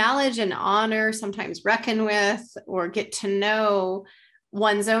acknowledge and honor, sometimes reckon with, or get to know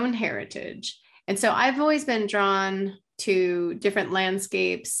one's own heritage. And so I've always been drawn to different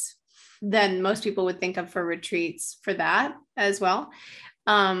landscapes than most people would think of for retreats for that as well.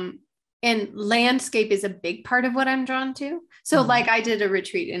 And landscape is a big part of what I'm drawn to. So like I did a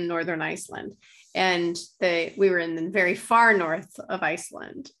retreat in Northern Iceland, and we were in the very far north of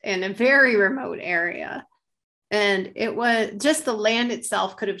Iceland in a very remote area. And it was just the land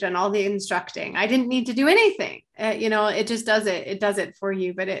itself could have done all the instructing. I didn't need to do anything. It just does it. It does it for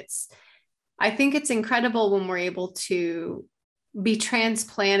you. But I think it's incredible when we're able to be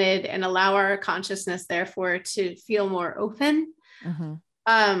transplanted and allow our consciousness, therefore, to feel more open.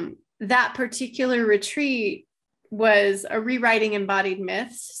 That particular retreat was a rewriting embodied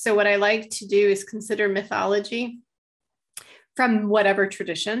myths. So what I like to do is consider mythology from whatever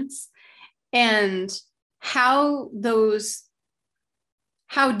traditions, and how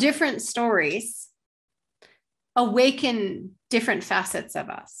different stories awaken different facets of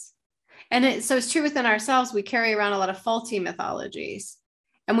us. And so it's true within ourselves. We carry around a lot of faulty mythologies.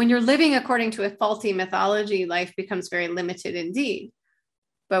 And when you're living according to a faulty mythology, life becomes very limited indeed.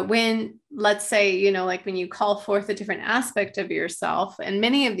 But when, let's say, like when you call forth a different aspect of yourself, and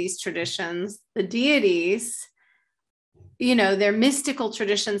many of these traditions, the deities, they're mystical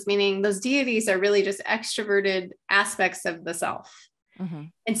traditions, meaning those deities are really just extroverted aspects of the self.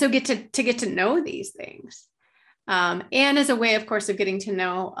 And so get to know these things. And as a way, of course, of getting to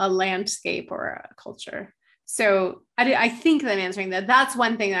know a landscape or a culture. So I think that I'm answering that. That's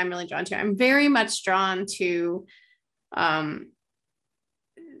one thing that I'm really drawn to. I'm very much drawn to um,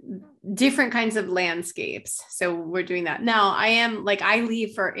 different kinds of landscapes. So we're doing that. Now I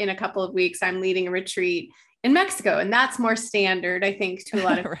leave in a couple of weeks, I'm leading a retreat in Mexico, and that's more standard, I think, to a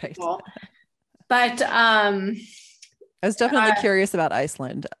lot of Right. people. But I was definitely curious about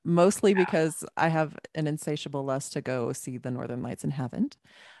Iceland, mostly because I have an insatiable lust to go see the Northern Lights and haven't.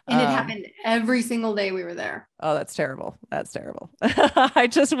 and it happened every single day we were there. Oh, that's terrible. That's terrible. I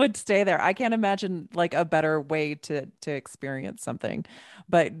just would stay there. I can't imagine like a better way to experience something.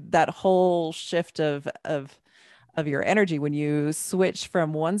 But that whole shift of your energy when you switch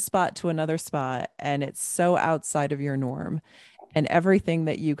from one spot to another spot and it's so outside of your norm and everything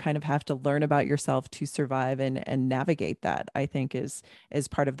that you kind of have to learn about yourself to survive and navigate that, I think is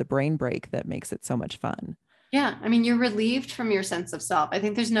part of the brain break that makes it so much fun. Yeah. I mean, you're relieved from your sense of self. I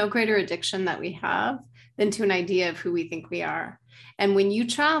think there's no greater addiction that we have than to an idea of who we think we are. And when you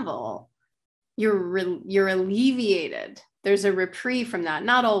travel, you're alleviated. There's a reprieve from that.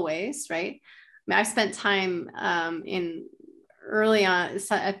 Not always, right? I mean, I've spent time in early on,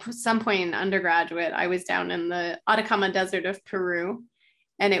 at some point in undergraduate, I was down in the Atacama Desert of Peru,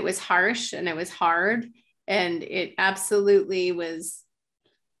 and it was harsh and it was hard. And it absolutely was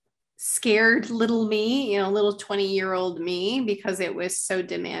scared little me, little 20-year-old me, because it was so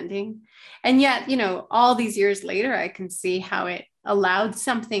demanding. And yet, all these years later, I can see how it allowed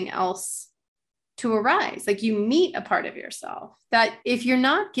something else to arise. Like you meet a part of yourself that if you're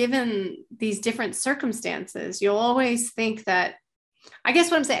not given these different circumstances, you'll always think that, I guess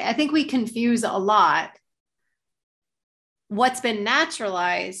what I'm saying, I think we confuse a lot what's been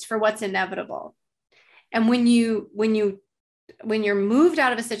naturalized for what's inevitable. And when you're moved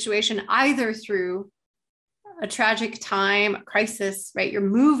out of a situation, either through a tragic time, a crisis, right? You're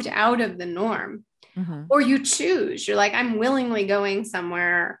moved out of the norm, or you choose, you're like, I'm willingly going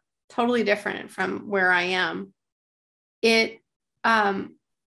somewhere totally different from where I am. It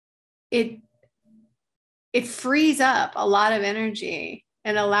frees up a lot of energy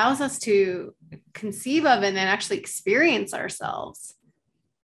and allows us to conceive of and then actually experience ourselves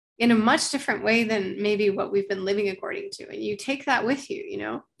in a much different way than maybe what we've been living according to. And you take that with you,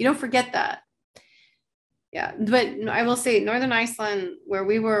 you don't forget that. Yeah. But I will say Northern Iceland, where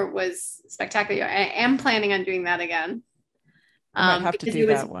we were, was spectacular. I am planning on doing that again. I might have to do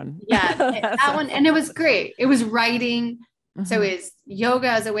that one. Yeah, that one. And it was great. It was writing. So it's yoga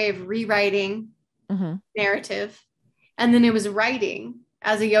as a way of rewriting narrative. And then it was writing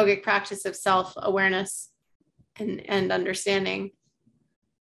as a yogic practice of self-awareness and understanding.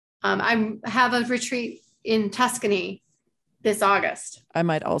 I have a retreat in Tuscany this August. I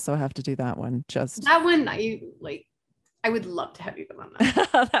might also have to do that one. That one, I would love to have you go on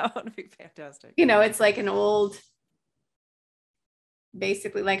that. That would be fantastic. It's like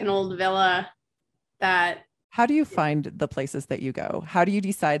basically like an old villa that. How do you find the places that you go? How do you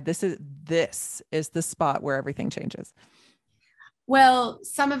decide this is the spot where everything changes? Well,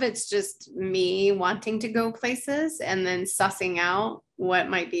 some of it's just me wanting to go places and then sussing out what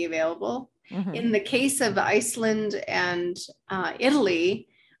might be available. In the case of Iceland and Italy,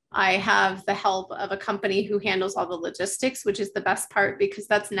 I have the help of a company who handles all the logistics, which is the best part because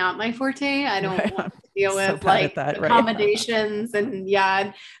that's not my forte. I don't want to deal with accommodations and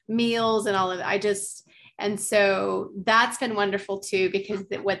meals and all of that. And so that's been wonderful too, because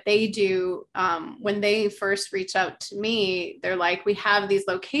what they do when they first reach out to me, they're like, we have these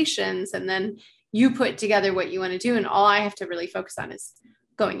locations and then you put together what you want to do. And all I have to really focus on is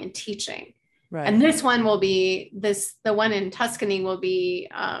going and teaching. Right. And this one will be the one in Tuscany will be,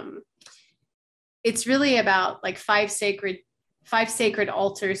 it's really about like five sacred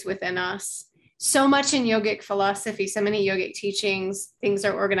altars within us. So much in yogic philosophy, so many yogic teachings, things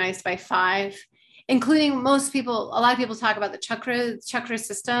are organized by five, including a lot of people talk about the chakra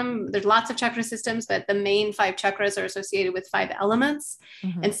system. There's lots of chakra systems, but the main 5 chakras are associated with 5 elements.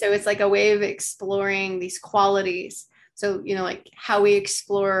 And so it's like a way of exploring these qualities. So, like how we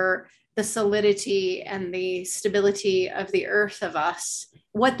explore the solidity and the stability of the earth of us,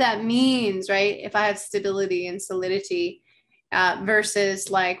 what that means, right? If I have stability and solidity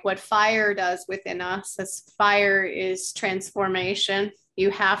versus like what fire does within us, as fire is transformation.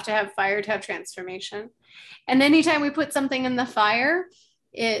 You have to have fire to have transformation. And anytime we put something in the fire,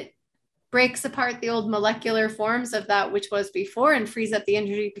 it breaks apart the old molecular forms of that which was before and frees up the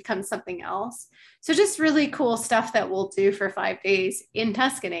energy to become something else. So just really cool stuff that we'll do for 5 days in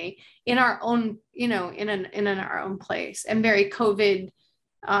Tuscany in our own, in our own place, and very COVID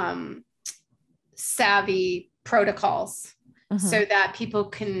savvy protocols so that people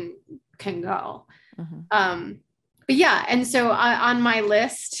can go. But yeah, and so on my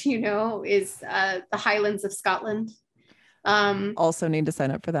list, is the Highlands of Scotland. Also need to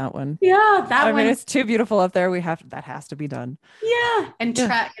sign up for that one. Yeah, that I mean, one. it's too beautiful up there. That has to be done. Yeah. And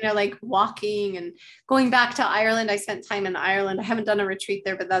Yeah. like walking and going back to Ireland. I spent time in Ireland. I haven't done a retreat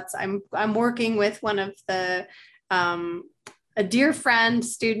there, but I'm working with one of the, um, a dear friend,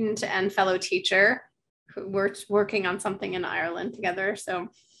 student, and fellow teacher who we're working on something in Ireland together. So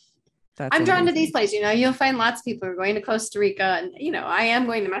That's I'm drawn to these amazing. places. You'll find lots of people who are going to Costa Rica, and, I am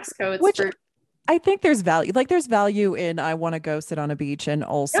going to Mexico. It's Which for, I think there's value. Like there's value in I want to go sit on a beach and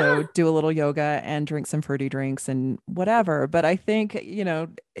also yeah. do a little yoga and drink some fruity drinks and whatever. But I think,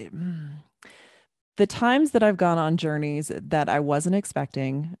 the times that I've gone on journeys that I wasn't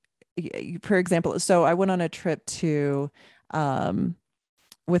expecting, for example, so I went on a trip to um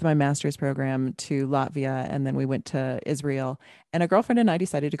with my master's program to Latvia, and then we went to Israel. And a girlfriend and I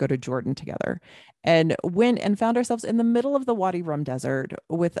decided to go to Jordan together, and went and found ourselves in the middle of the Wadi Rum Desert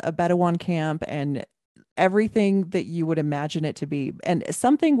with a Bedouin camp and everything that you would imagine it to be. And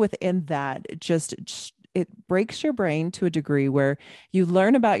something within that just it breaks your brain to a degree where you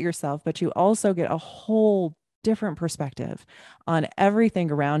learn about yourself, but you also get a whole different perspective on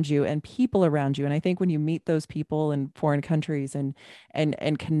everything around you and people around you. And I think when you meet those people in foreign countries and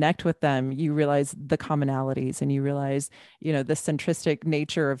connect with them, you realize the commonalities, and you realize, the centristic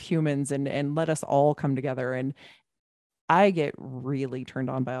nature of humans, and let us all come together. And I get really turned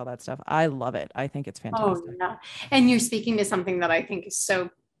on by all that stuff. I love it. I think it's Oh, fantastic. yeah. And you're speaking to something that I think is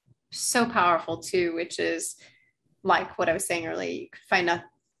so, so powerful too, which is like what I was saying earlier. You could find a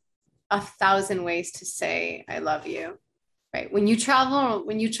thousand ways to say, I love you. Right. When you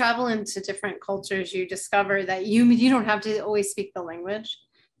travel into different cultures, you discover that you don't have to always speak the language.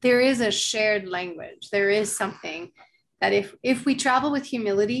 There is a shared language. There is something that if we travel with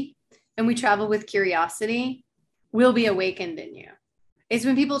humility and we travel with curiosity, will be awakened in you. It's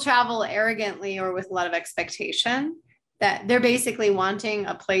when people travel arrogantly or with a lot of expectation that they're basically wanting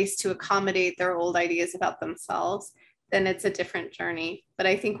a place to accommodate their old ideas about themselves, then it's a different journey. But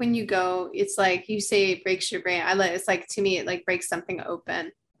I think when you go, it's like you say, it breaks your brain. It's like, to me, it like breaks something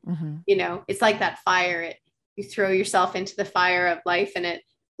open. Hmm. It's like that fire. You throw yourself into the fire of life, and it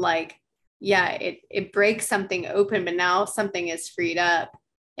like, yeah, it breaks something open, but now something is freed up,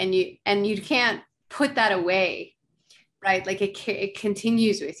 and you can't put that away, right? Like it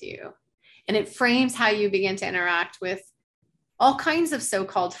continues with you, and it frames how you begin to interact with all kinds of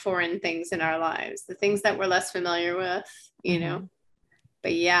so-called foreign things in our lives, the things that we're less familiar with, you know. Hmm.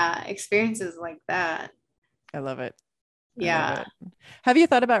 But yeah, experiences like that. I love it. I love Yeah. it. Have you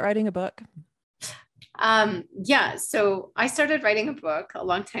thought about writing a book? Yeah, so I started writing a book a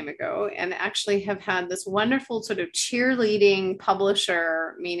long time ago, and actually have had this wonderful sort of cheerleading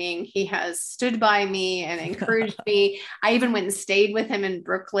publisher, meaning he has stood by me and encouraged me. I even went and stayed with him in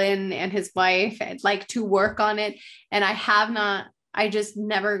Brooklyn and his wife, and like to work on it. And I just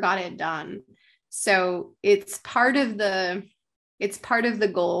never got it done. So it's part of the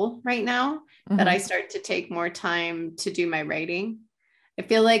goal right now that I Hmm. start to take more time to do my writing. I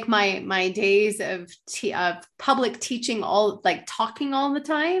feel like my days of public teaching, all like talking all the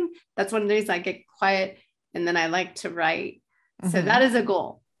time, that's one of the days I get quiet, and then I like to write. So that Hmm. is a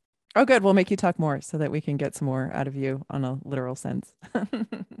goal. Oh, good. We'll make you talk more so that we can get some more out of you on a literal sense. I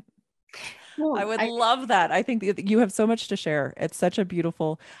Well, would love that. I think that you have so much to share. It's such a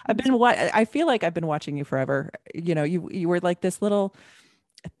beautiful. I feel like I've been watching you forever. You were like this little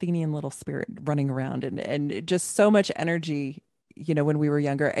Athenian little spirit running around, and just so much energy, when we were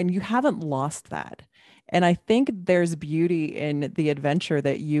younger, and you haven't lost that. And I think there's beauty in the adventure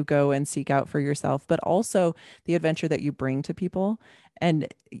that you go and seek out for yourself, but also the adventure that you bring to people.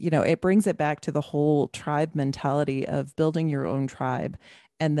 And, it brings it back to the whole tribe mentality of building your own tribe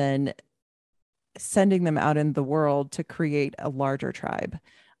and then sending them out in the world to create a larger tribe.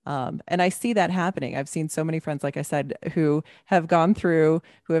 And I see that happening. I've seen so many friends, like I said, who have gone through,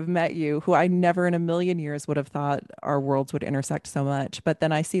 who have met you, who I never in a million years would have thought our worlds would intersect so much. But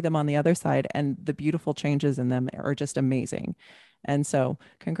then I see them on the other side, and the beautiful changes in them are just amazing. And so,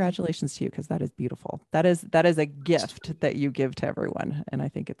 congratulations to you, because that is beautiful. That is a gift that you give to everyone, and I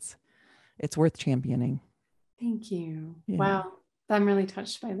think it's worth championing. Thank you. Yeah. Wow. I'm really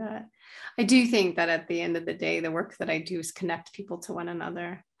touched by that. I do think that at the end of the day, the work that I do is connect people to one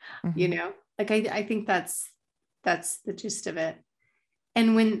another. Hmm. Like I think that's the gist of it.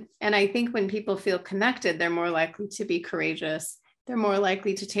 And I think when people feel connected, they're more likely to be courageous. They're more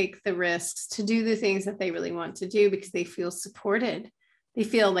likely to take the risks, to do the things that they really want to do, because they feel supported. They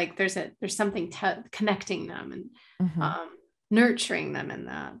feel like there's something connecting them and Hmm. nurturing them in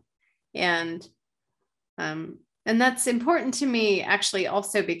that. And And that's important to me, actually,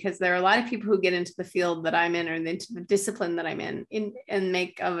 also because there are a lot of people who get into the field that I'm in, or into the discipline that I'm in and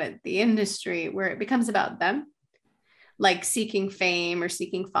make of it the industry, where it becomes about them, like seeking fame or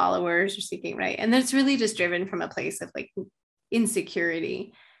seeking followers or seeking, right. And that's really just driven from a place of like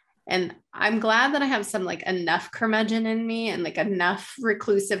insecurity. And I'm glad that I have some like enough curmudgeon in me and like enough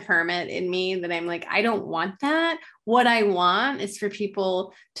reclusive hermit in me that I'm like, I don't want that. What I want is for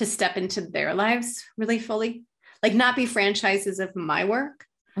people to step into their lives really fully, like not be franchises of my work,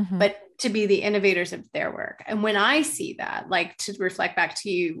 but to be the innovators of their work. And when I see that, like to reflect back to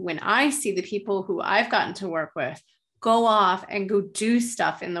you, when I see the people who I've gotten to work with go off and go do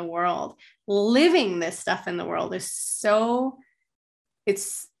stuff in the world, living this stuff in the world is so,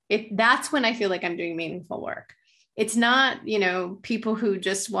 that's when I feel like I'm doing meaningful work. It's not, people who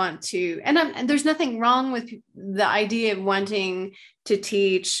just want to, and there's nothing wrong with the idea of wanting to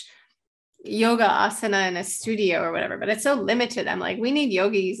teach yoga asana in a studio or whatever, but it's so limited. I'm like, we need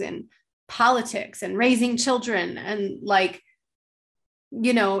yogis in politics and raising children and like,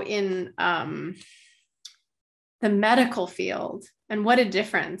 in the medical field. And what a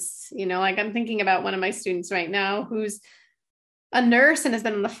difference, like I'm thinking about one of my students right now who's a nurse and has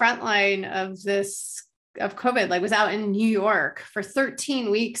been on the front line of COVID, like was out in New York for 13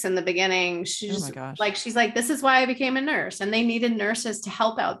 weeks in the beginning. She's she's like, this is why I became a nurse, and they needed nurses to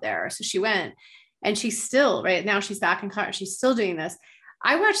help out there. So she went, and she's still right now, she's back in college. She's still doing this.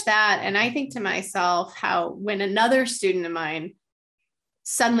 I watch that. And I think to myself, how when another student of mine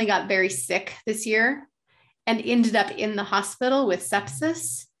suddenly got very sick this year and ended up in the hospital with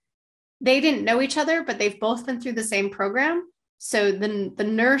sepsis, they didn't know each other, but they've both been through the same program. So the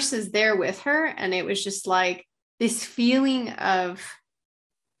nurse is there with her. And it was just like this feeling of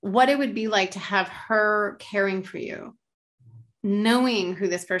what it would be like to have her caring for you, knowing who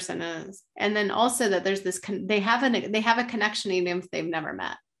this person is. And then also that there's this, they have a connection even if they've never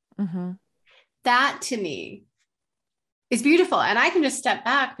met. That to me is beautiful. And I can just step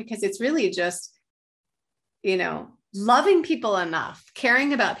back because it's really just, loving people enough,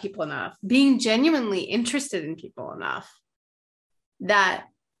 caring about people enough, being genuinely interested in people enough that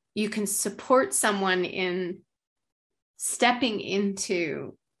you can support someone in stepping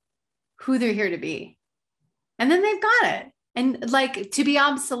into who they're here to be. And then they've got it. And like to be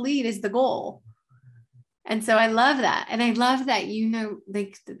obsolete is the goal. And so I love that. And I love that,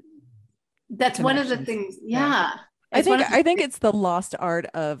 like that's one of the things. Yeah. I think it's the lost art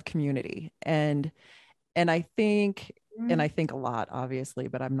of community. And I think a lot, obviously,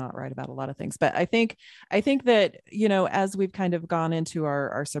 but I'm not right about a lot of things. But I think that, as we've kind of gone into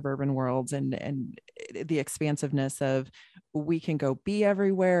our suburban worlds and the expansiveness of we can go be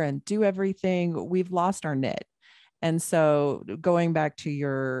everywhere and do everything, we've lost our knit. And so going back to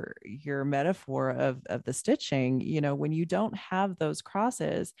your metaphor of the stitching, when you don't have those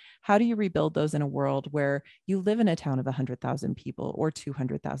crosses, how do you rebuild those in a world where you live in a town of 100,000 people or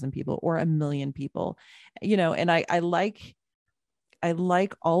 200,000 people or 1,000,000 people, and I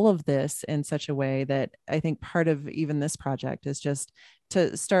like all of this in such a way that I think part of even this project is just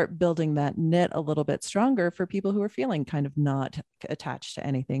to start building that knit a little bit stronger for people who are feeling kind of not attached to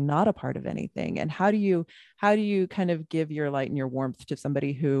anything, not a part of anything. And how do you kind of give your light and your warmth to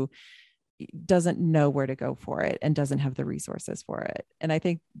somebody who doesn't know where to go for it and doesn't have the resources for it? And I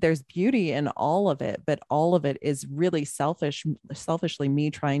think there's beauty in all of it, but all of it is really selfishly me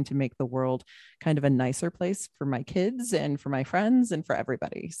trying to make the world kind of a nicer place for my kids and for my friends and for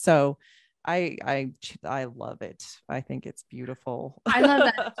everybody. So I love it. I think it's beautiful. I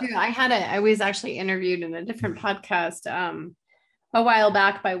love that too. I was actually interviewed in a different podcast a while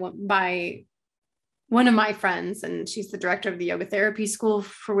back by one of my friends, and she's the director of the yoga therapy school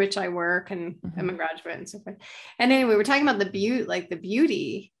for which I work, and I'm a graduate and so forth. And anyway, we're talking about the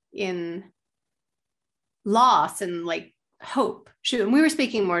beauty in loss and like hope. And we were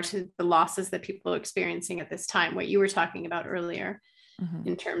speaking more to the losses that people are experiencing at this time, what you were talking about earlier.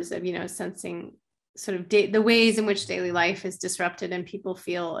 In terms of, sensing sort of the ways in which daily life is disrupted and people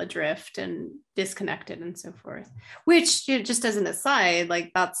feel adrift and disconnected and so forth, which just as an aside,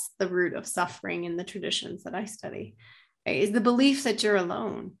 like that's the root of suffering in the traditions that I study, right? Is the belief that you're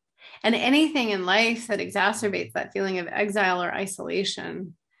alone. And anything in life that exacerbates that feeling of exile or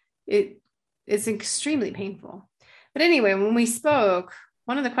isolation, it's extremely painful. But anyway, when we spoke,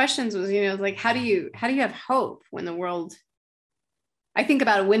 one of the questions was, like, how do you have hope when the world, I think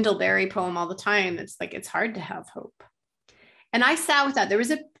about a Wendell Berry poem all the time. It's like, it's hard to have hope. And I sat with that. There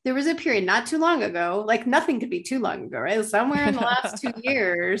was a period not too long ago, like nothing could be too long ago, right? Somewhere in the last 2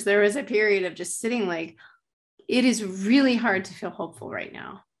 years, there was a period of just sitting like, it is really hard to feel hopeful right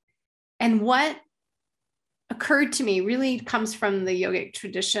now. And what occurred to me really comes from the yogic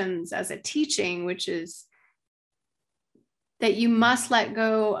traditions as a teaching, which is that you must let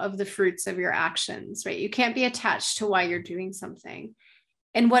go of the fruits of your actions, right? You can't be attached to why you're doing something.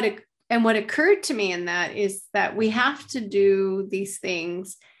 And what occurred to me in that is that we have to do these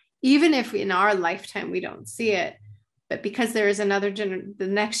things, even if in our lifetime we don't see it, but because there is the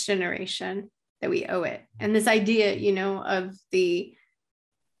next generation that we owe it. And this idea, of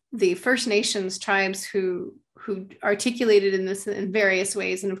the First Nations tribes who articulated in this in various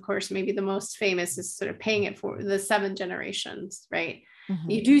ways. And of course, maybe the most famous is sort of paying it for the 7 generations, right? Mm-hmm.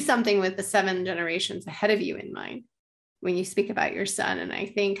 You do something with the 7 generations ahead of you in mind when you speak about your son. And I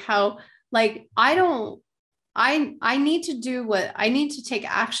think how, like, I need to take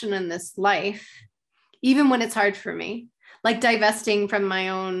action in this life, even when it's hard for me, like divesting from my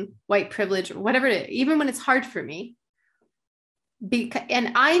own white privilege or whatever it is, even when it's hard for me.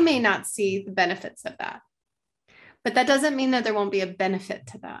 And I may not see the benefits of that, but that doesn't mean that there won't be a benefit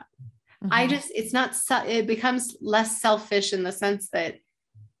to that. Mm-hmm. It becomes less selfish in the sense that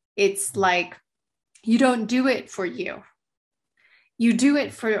it's like, you don't do it for you. You do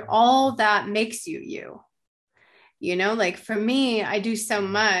it for all that makes you. Like for me, I do so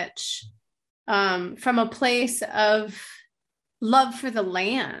much from a place of love for the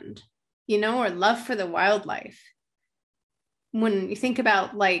land, or love for the wildlife. When you think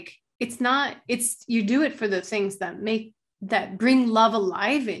about, like, you do it for the things that bring love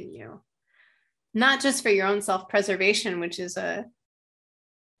alive in you, not just for your own self-preservation, which is the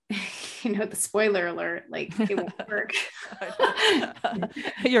spoiler alert, like it won't work.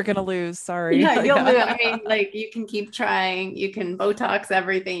 You're going to lose. Sorry. Yeah, you'll lose. I mean, like, you can keep trying, you can Botox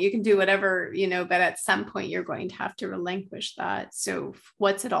everything, you can do whatever, but at some point you're going to have to relinquish that. So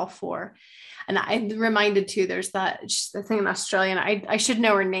what's it all for? And I'm reminded too, there's the thing in Australia, and I should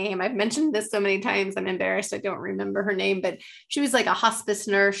know her name. I've mentioned this so many times, I'm embarrassed I don't remember her name, but she was like a hospice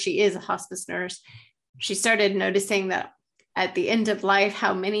nurse. She is a hospice nurse. She started noticing that at the end of life,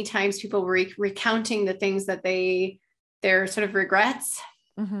 how many times people were recounting the things that their sort of regrets,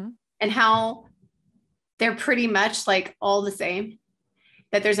 mm-hmm. and how they're pretty much like all the same,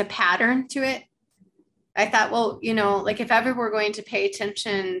 that there's a pattern to it. I thought, well, like if ever we're going to pay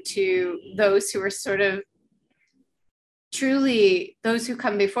attention to those who are sort of truly those who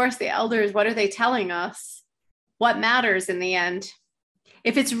come before us, the elders, what are they telling us? What matters in the end?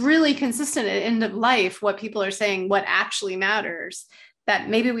 If it's really consistent at the end of life, what people are saying, what actually matters, that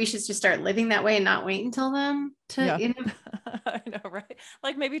maybe we should just start living that way and not wait until them to, yeah. I know, right?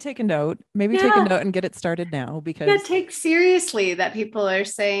 Like maybe take a note and get it started now, because take seriously that people are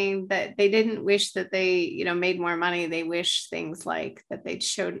saying that they didn't wish that they, made more money. They wish things like that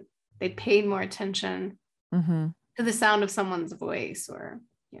they'd paid more attention mm-hmm. to the sound of someone's voice, or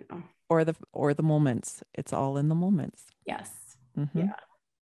the moments. It's all in the moments. Yes. Mm-hmm. Yeah.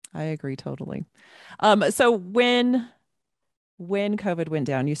 I agree totally. So when COVID went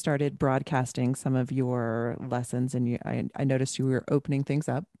down, you started broadcasting some of your lessons, and I noticed you were opening things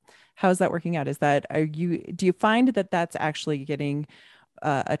up. How's that working out? Do you find that that's actually getting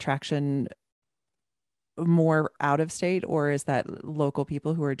attraction more out of state, or is that local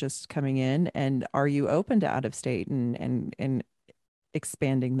people who are just coming in? And are you open to out of state and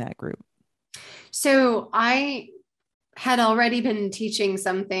expanding that group? So I had already been teaching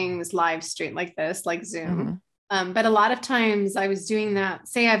some things live stream like this, like Zoom. Mm-hmm. But a lot of times I was doing that.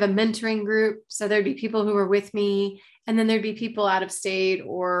 Say I have a mentoring group. So there'd be people who were with me, and then there'd be people out of state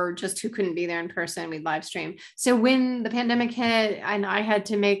or just who couldn't be there in person. We'd live stream. So when the pandemic hit and I had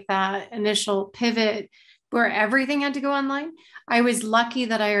to make that initial pivot where everything had to go online, I was lucky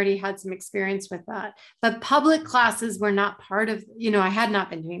that I already had some experience with that. But public classes were not part of, I had not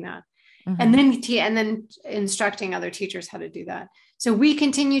been doing that. Mm-hmm. And then instructing other teachers how to do that. So we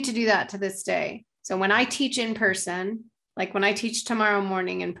continue to do that to this day. So when I teach in person, like when I teach tomorrow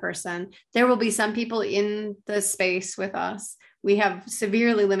morning in person, there will be some people in the space with us. We have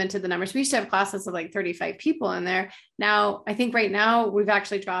severely limited the numbers. We used to have classes of like 35 people in there. Now, I think right now we've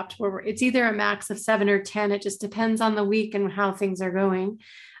actually dropped where it's either a max of 7 or 10. It just depends on the week and how things are going.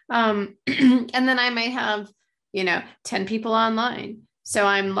 And then I might have, 10 people online. So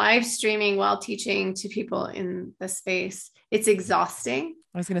I'm live streaming while teaching to people in the space. It's exhausting.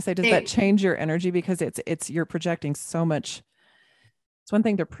 I was going to say, does that change your energy? Because you're projecting so much. It's one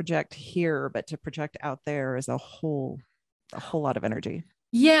thing to project here, but to project out there is a whole lot of energy.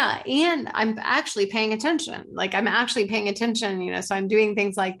 Yeah. And I'm actually paying attention. So I'm doing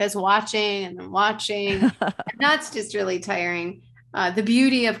things like this, watching and then watching. And that's just really tiring. The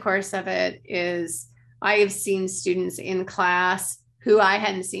beauty, of course, of it is I have seen students in class who I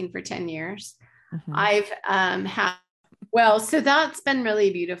hadn't seen for 10 years. Mm-hmm. I've had, well, so that's been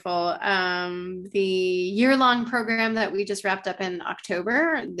really beautiful. The year-long program that we just wrapped up in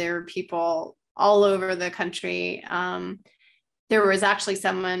October, there were people all over the country. There was actually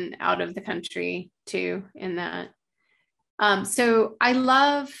someone out of the country too in that. So I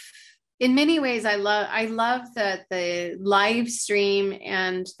love, in many ways, I love that the live stream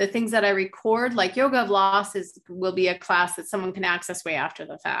and the things that I record, like Yoga of Loss will be a class that someone can access way after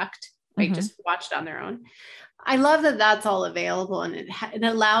the fact, right? Mm-hmm. Just watch it on their own. I love that that's all available, and it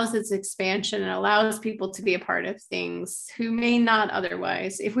allows its expansion and allows people to be a part of things who may not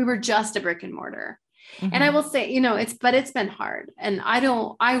otherwise, if we were just a brick and mortar. And I Mm-hmm. will say, it's been hard, and I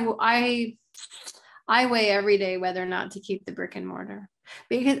weigh every day whether or not to keep the brick and mortar,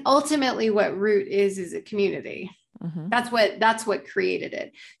 because ultimately what Root is a community. Mm-hmm. That's what created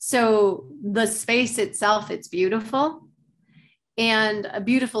it. So the space itself, it's beautiful, and a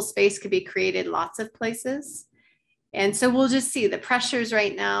beautiful space could be created lots of places. And so we'll just see the pressures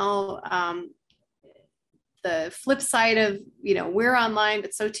right now. The flip side of, we're online,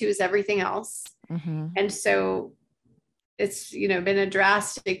 but so too is everything else. Mm-hmm. And so it's, been a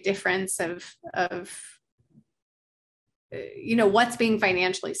drastic difference of what's being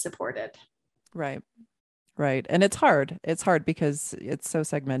financially supported. Right. Right. And it's hard. It's hard because it's so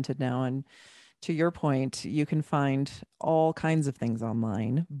segmented now. And to your point, you can find all kinds of things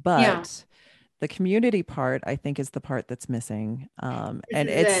online, Yeah, but the community part, I think, is the part that's missing. this And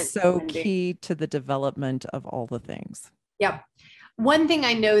is it's it, so Wendy. key to the development of all the things. Yep. One thing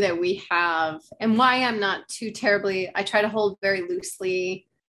I know that we have, and why I'm not too terribly, I try to hold very loosely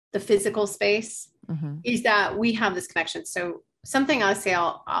the physical space, Mm-hmm. is that we have this connection. So something I say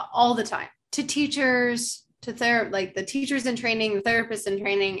all the time to teachers, like the teachers in training, the therapists in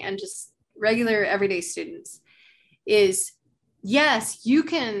training, and just regular everyday students is, yes, you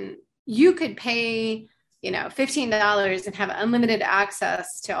could pay, $15 and have unlimited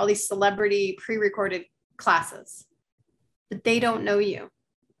access to all these celebrity pre-recorded classes, but they don't know you,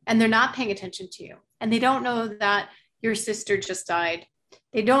 and they're not paying attention to you, and they don't know that your sister just died.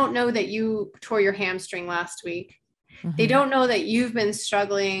 They don't know that you tore your hamstring last week. They Mm-hmm. don't know that you've been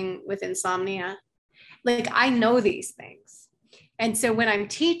struggling with insomnia. Like, I know these things. And so when I'm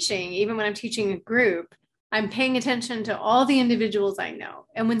teaching, even when I'm teaching a group, I'm paying attention to all the individuals I know.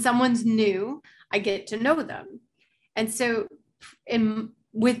 And when someone's new, I get to know them. And so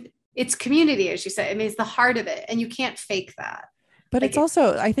with its community, as you said, I mean, it's the heart of it, and you can't fake that. But it's Like,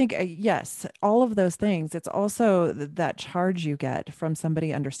 also, I think, yes, all of those things. It's also that charge you get from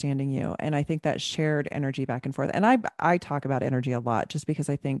somebody understanding you. And I think that shared energy back and forth. And I talk about energy a lot just because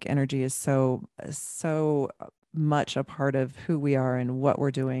I think energy is so much a part of who we are and what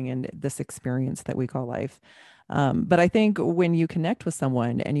we're doing and this experience that we call life. But I think when you connect with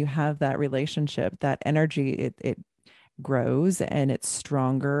someone and you have that relationship, that energy, it grows and it's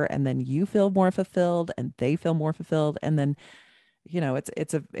stronger. And then you feel more fulfilled and they feel more fulfilled. And then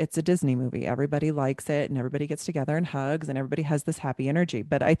it's a Disney movie. Everybody likes it and everybody gets together and hugs and everybody has this happy energy.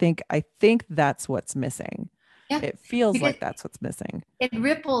 But I think that's what's missing. yeah, It feels because like that's what's missing. it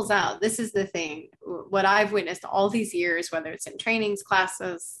ripples out. This is the thing. What I've witnessed all these years, whether it's in trainings,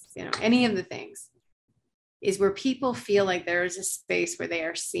 classes, any of the things, is where people feel like there is a space where they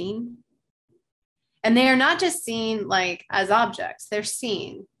are seen. And they are not just seen like as objects, they're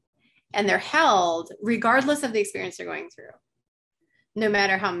seen and they're held regardless of the experience they're going through. No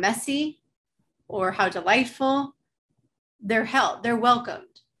matter how messy or how delightful, they're held, they're welcomed.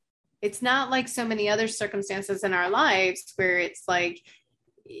 It's not like so many other circumstances in our lives where it's like,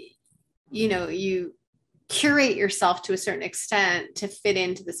 you curate yourself to a certain extent to fit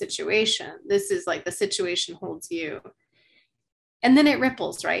into the situation. This is like the situation holds you. And then it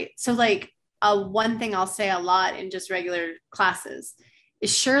ripples, right? So, like, one thing I'll say a lot in just regular classes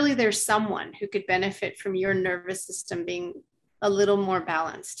is, surely there's someone who could benefit from your nervous system being a little more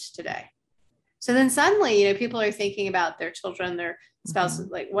balanced today. So then suddenly, people are thinking about their children, their spouses,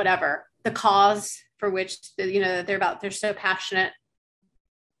 Mhm. like whatever, the cause for which, that they're so passionate.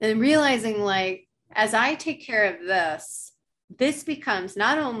 And realizing, like, as I take care of this becomes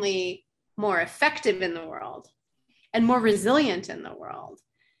not only more effective in the world and more resilient in the world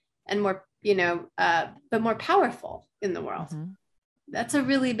and more, but more powerful in the world. Mhm. That's a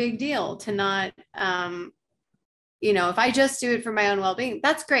really big deal to not, if I just do it for my own well-being,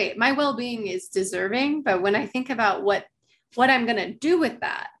 that's great. My well-being is deserving. But when I think about what I'm going to do with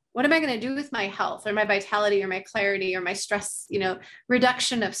that, what am I going to do with my health or my vitality or my clarity or my stress,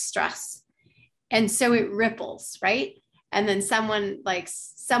 reduction of stress? And so it ripples, right? And then someone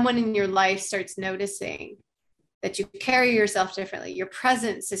in your life starts noticing, that you carry yourself differently. Your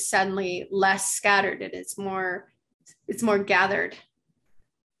presence is suddenly less scattered and it's more gathered.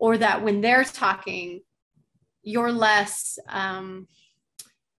 Or that when they're talking, you're less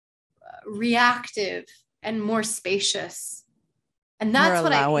reactive and more spacious. And that's more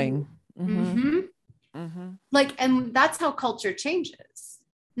what allowing. I think. Like, and that's how culture changes,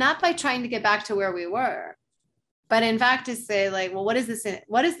 not by trying to get back to where we were, but in fact to say like, well, what is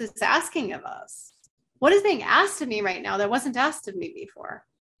this asking of us? What is being asked of me right now that wasn't asked of me before?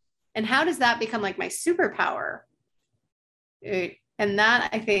 And how does that become like my superpower? And that,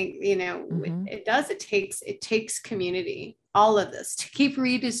 I think, it takes community, all of this, to keep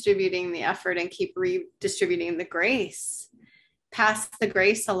redistributing the effort and keep redistributing the grace, pass the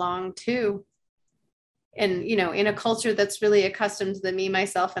grace along too. And, in a culture that's really accustomed to the me,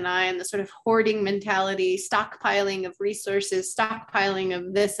 myself, and I, and the sort of hoarding mentality, stockpiling of resources, stockpiling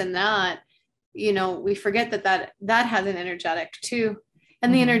of this and that, we forget that has an energetic too.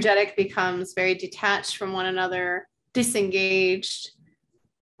 And the energetic becomes very detached from one another, disengaged.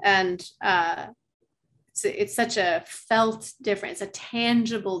 And it's such a felt difference, a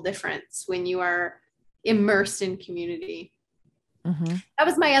tangible difference when you are immersed in community. That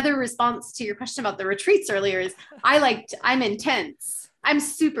was my other response to your question about the retreats earlier is I'm intense. I'm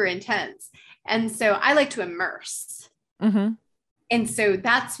super intense. And so I like to immerse. And so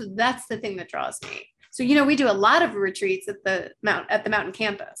that's the thing that draws me. So, we do a lot of retreats at the mountain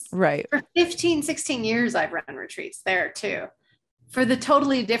campus. Right. For 15, 16 years, I've run retreats there too, for the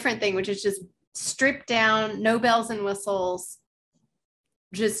totally different thing, which is just stripped down, no bells and whistles,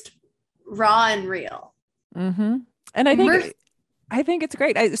 just raw and real. And I think it's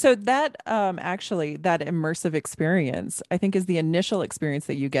great. So that actually that immersive experience, I think, is the initial experience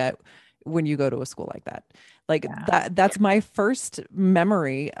that you get when you go to a school like that. Like that's my first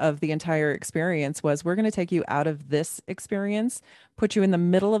memory of the entire experience was we're going to take you out of this experience, put you in the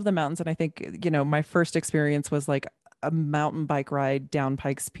middle of the mountains. And I think, my first experience was like a mountain bike ride down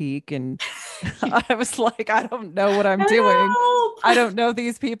Pikes Peak. And I was like, I don't know what I'm doing. I don't know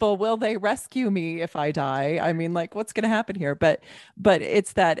these people. Will they rescue me if I die? I mean, like, what's going to happen here? But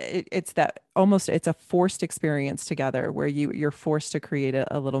it's that almost, it's a forced experience together where you're forced to create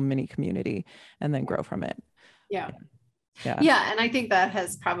a little mini community and then grow from it. Yeah. And I think that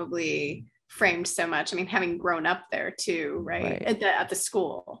has probably framed so much. I mean, having grown up there too, right? At the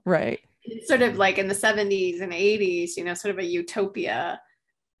school. Right. It's sort of like in the 70s and 80s, sort of a utopia.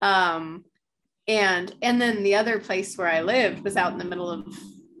 And then the other place where I lived was out in the middle of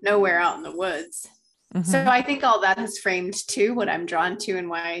nowhere, out in the woods. So I think all that has framed too what I'm drawn to and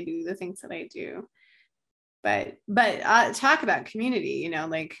why I do the things that I do. But talk about community,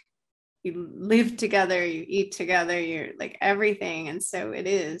 like you live together, you eat together, you're like everything. And so it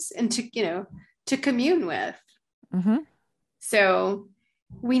is, and to commune with. So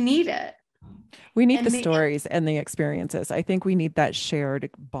we need it. We need the stories and the experiences. I think we need that shared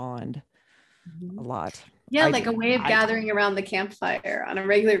bond a lot. Yeah, like a way of gathering around the campfire on a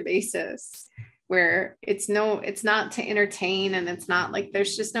regular basis where it's not to entertain, and it's not like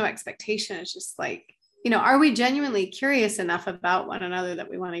there's just no expectation. It's just like, are we genuinely curious enough about one another that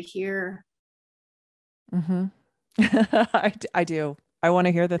we want to hear? I do. I want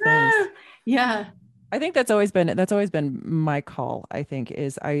to hear the things. Yeah. I think that's always been my call. I think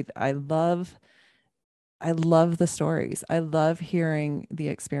is I love the stories. I love hearing the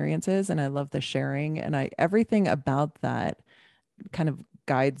experiences, and I love the sharing, and everything about that kind of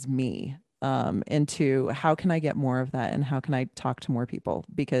guides me into how can I get more of that, and how can I talk to more people,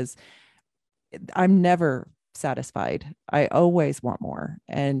 because I'm never satisfied. I always want more,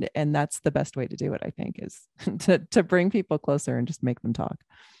 and that's the best way to do it, I think, is to bring people closer and just make them talk.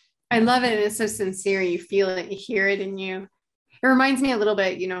 I love it. It's so sincere. You feel it, you hear it in you. It reminds me a little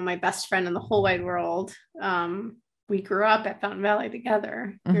bit, my best friend in the whole wide world. We grew up at Fountain Valley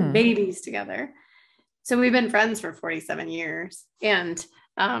together. We were babies together. So we've been friends for 47 years. And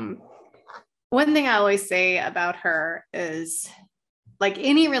one thing I always say about her is, like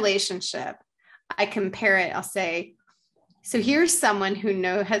any relationship, I compare it. I'll say, so here's someone who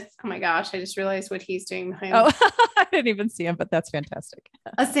oh my gosh, I just realized what he's doing behind. Oh, I didn't even see him, but that's fantastic.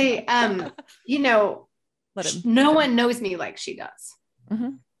 I'll say, no one knows me like she does.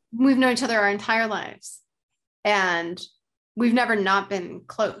 We've known each other our entire lives, and we've never not been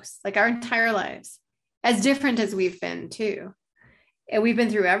close, like our entire lives, as different as we've been too. And we've been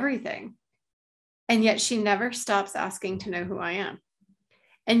through everything. And yet she never stops asking to know who I am.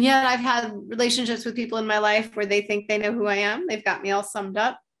 And yet I've had relationships with people in my life where they think they know who I am. They've got me all summed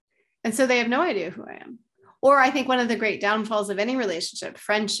up. And so they have no idea who I am. Or I think one of the great downfalls of any relationship,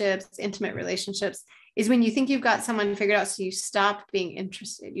 friendships, intimate relationships, is when you think you've got someone figured out. So you stop being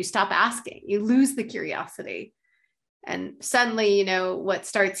interested, you stop asking, you lose the curiosity. And suddenly, you know, what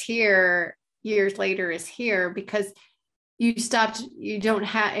starts here years later is here because you don't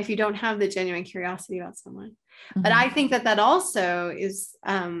have, if you don't have the genuine curiosity about someone. Mm-hmm. But I think that also is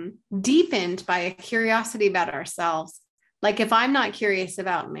deepened by a curiosity about ourselves. Like if I'm not curious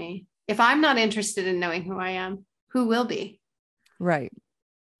about me, if I'm not interested in knowing who I am, who will be? Right.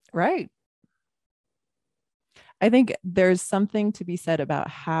 Right. I think there's something to be said about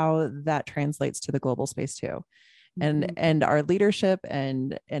how that translates to the global space too. And our leadership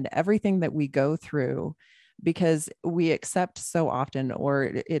and everything that we go through, because we accept so often, or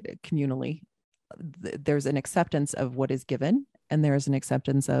it communally, there's an acceptance of what is given, and there's an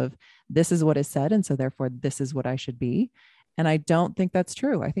acceptance of this is what is said, and so therefore this is what I should be. And I don't think that's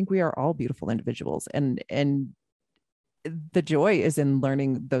true. I think we are all beautiful individuals, and the joy is in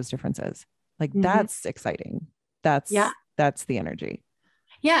learning those differences. Like that's exciting. That's the energy.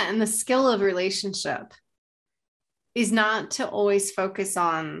 Yeah, and the skill of relationship is not to always focus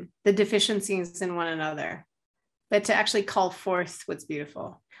on the deficiencies in one another, but to actually call forth what's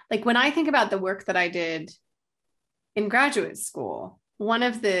beautiful. Like when I think about the work that I did in graduate school, one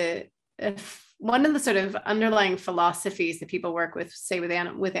of the sort of underlying philosophies that people work with, say with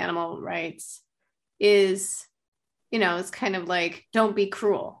animal rights, is, you know, it's kind of like, don't be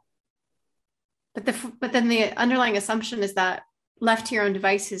cruel. But then the underlying assumption is that left to your own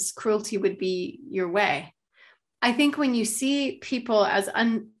devices, cruelty would be your way. I think when you see people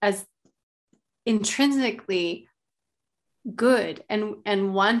as intrinsically good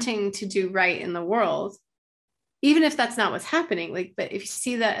and wanting to do right in the world, even if that's not what's happening, like, but if you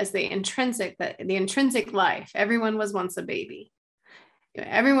see that as the intrinsic life, everyone was once a baby. You know,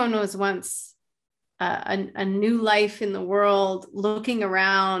 everyone was once a new life in the world, looking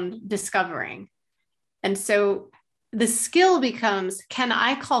around, discovering. And so the skill becomes, can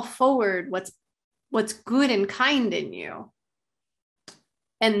I call forward what's good and kind in you?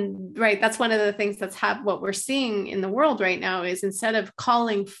 And right, that's one of the things what we're seeing in the world right now is, instead of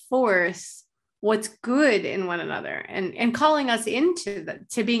calling forth what's good in one another and calling us into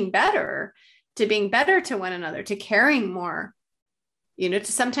to being better to one another, to caring more, you know,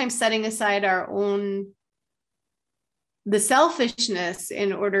 to sometimes setting aside the selfishness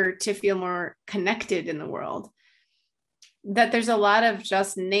in order to feel more connected in the world. That there's a lot of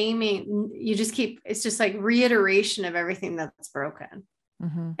just naming, it's just like reiteration of everything that's broken.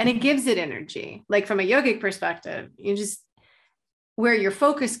 Mm-hmm. And it gives it energy. Like from a yogic perspective, where your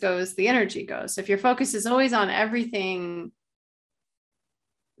focus goes, the energy goes. So if your focus is always on everything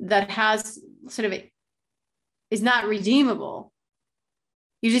that has is not redeemable,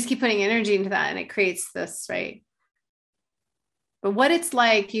 you just keep putting energy into that and it creates this, right? But what it's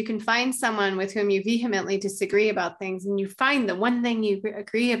like, you can find someone with whom you vehemently disagree about things, and you find the one thing you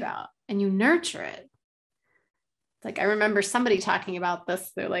agree about and you nurture it. Like, I remember somebody talking about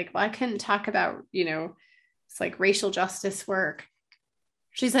this. They're like, well, I couldn't talk about, it's like racial justice work.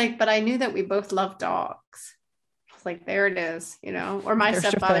 She's like, but I knew that we both love dogs. I was like, there it is, or my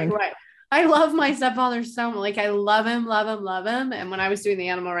stepfather, who I love my stepfather so much. Like, I love him, love him, love him. And when I was doing the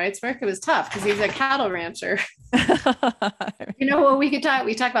animal rights work, it was tough because he's a cattle rancher. What we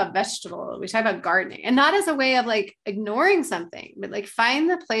talk about vegetables, we talk about gardening, and not as a way of like ignoring something, but like find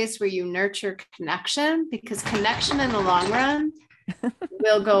the place where you nurture connection, because connection in the long run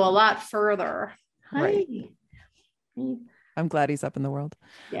will go a lot further. Right. I'm glad he's up in the world.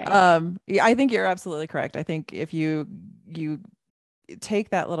 Yeah. I think you're absolutely correct. I think if you take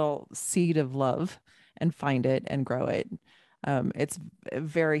that little seed of love and find it and grow it, it's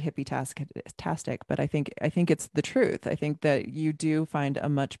very hippie-tastic, but I think it's the truth. I think that you do find a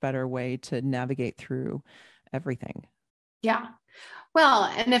much better way to navigate through everything. Yeah. Well,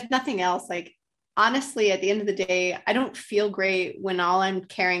 and if nothing else, like, honestly, at the end of the day, I don't feel great when all I'm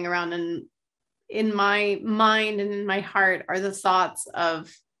carrying around in my mind and in my heart are the thoughts of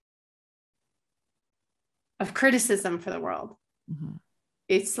criticism for the world. Mm-hmm.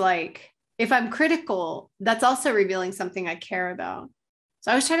 It's like, if I'm critical, that's also revealing something I care about.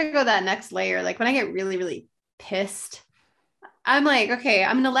 So I was trying to go that next layer. Like when I get really, really pissed, I'm like, okay,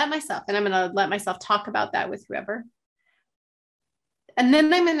 I'm going to let myself talk about that with whoever. And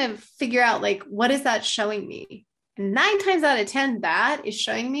then I'm going to figure out, like, what is that showing me? And 9 times out of 10, that is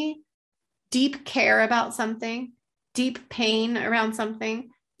showing me deep care about something, deep pain around something,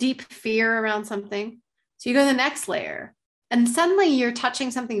 deep fear around something. So you go to the next layer. And suddenly you're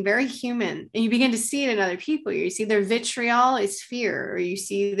touching something very human, and you begin to see it in other people. You see their vitriol is fear, or you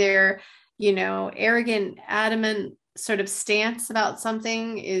see their, arrogant, adamant sort of stance about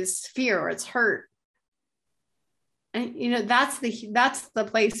something is fear, or it's hurt. And that's the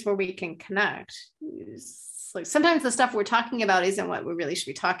place where we can connect. It's like sometimes the stuff we're talking about isn't what we really should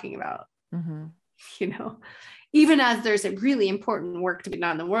be talking about. Mm-hmm. You know, even as there's a really important work to be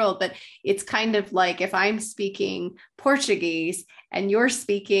done in the world, but it's kind of like if I'm speaking Portuguese and you're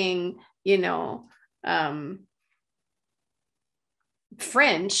speaking,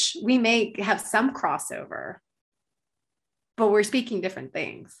 French, we may have some crossover, but we're speaking different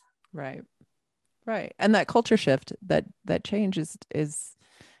things. Right. Right. And that culture shift, that change is,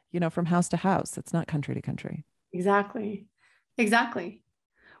 from house to house. It's not country to country. Exactly. Exactly.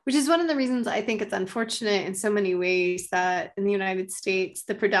 Which is one of the reasons I think it's unfortunate in so many ways that in the United States,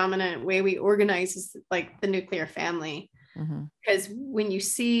 the predominant way we organize is like the nuclear family. Mm-hmm. Because when you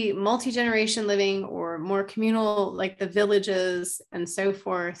see multi-generation living or more communal, like the villages and so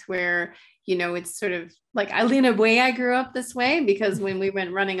forth, where, it's sort of like, in a way, I grew up this way because when we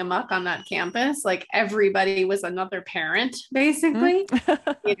went running amok on that campus, like everybody was another parent, basically,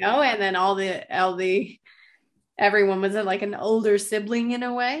 Mm-hmm. and then everyone was like an older sibling in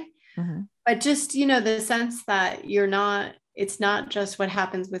a way. Mm-hmm. But just, the sense that it's not just what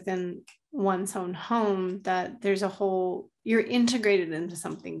happens within one's own home, that there's you're integrated into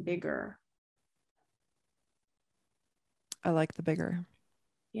something bigger. I like the bigger.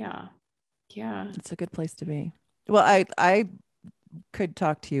 Yeah. Yeah. It's a good place to be. Well, I could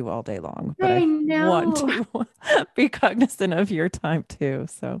talk to you all day long, but I I want know. to be cognizant of your time too.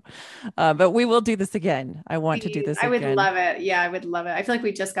 So, but we will do this again. I want to do this I would again. love it. Yeah, I would love it. I feel like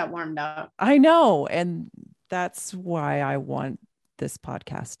we just got warmed up. I know. And that's why I want this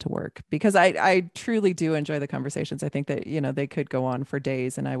podcast to work because I truly do enjoy the conversations. I think that, they could go on for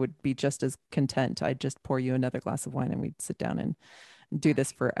days and I would be just as content. I'd just pour you another glass of wine and we'd sit down and do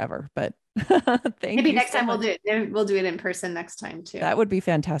this forever. But thank Maybe you next so time much. we'll do it in person next time too. That would be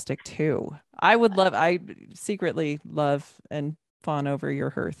fantastic too. I secretly love and fawn over your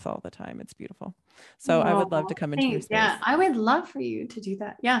hearth all the time. It's beautiful. So I would love to Oh, come into your thanks. space. Yeah, I would love for you to do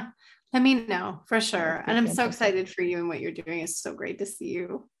that. Yeah. Let me know for That sure. would be And I'm so fantastic. excited for you and what you're doing. It's so great to see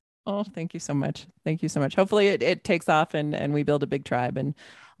you. Oh, thank you so much. Thank you so much. Hopefully it takes off and we build a big tribe and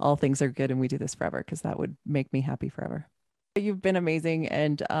all things are good and we do this forever because that would make me happy forever. You've been amazing.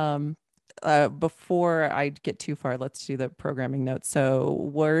 And before I get too far, let's do the programming notes. So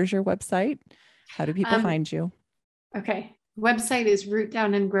where's your website? How do people Um, find you? okay. Website is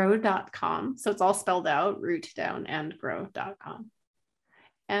rootdownandgrow.com. So it's all spelled out, rootdownandgrow.com.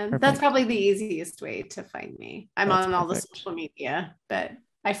 And that's Perfect. probably the easiest way to find me. I'm That's on all the perfect. social media, but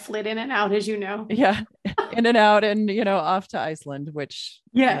I flit in and out, as you know. Yeah. In and out and, off to Iceland, which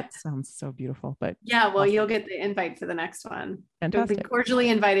Yeah. that sounds so beautiful, but Yeah. Well, you'll awesome. get the invite for the next one. You'll be Fantastic. cordially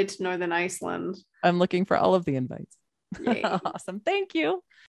invited to Northern Iceland. I'm looking for all of the invites. Yay. Awesome. Thank you.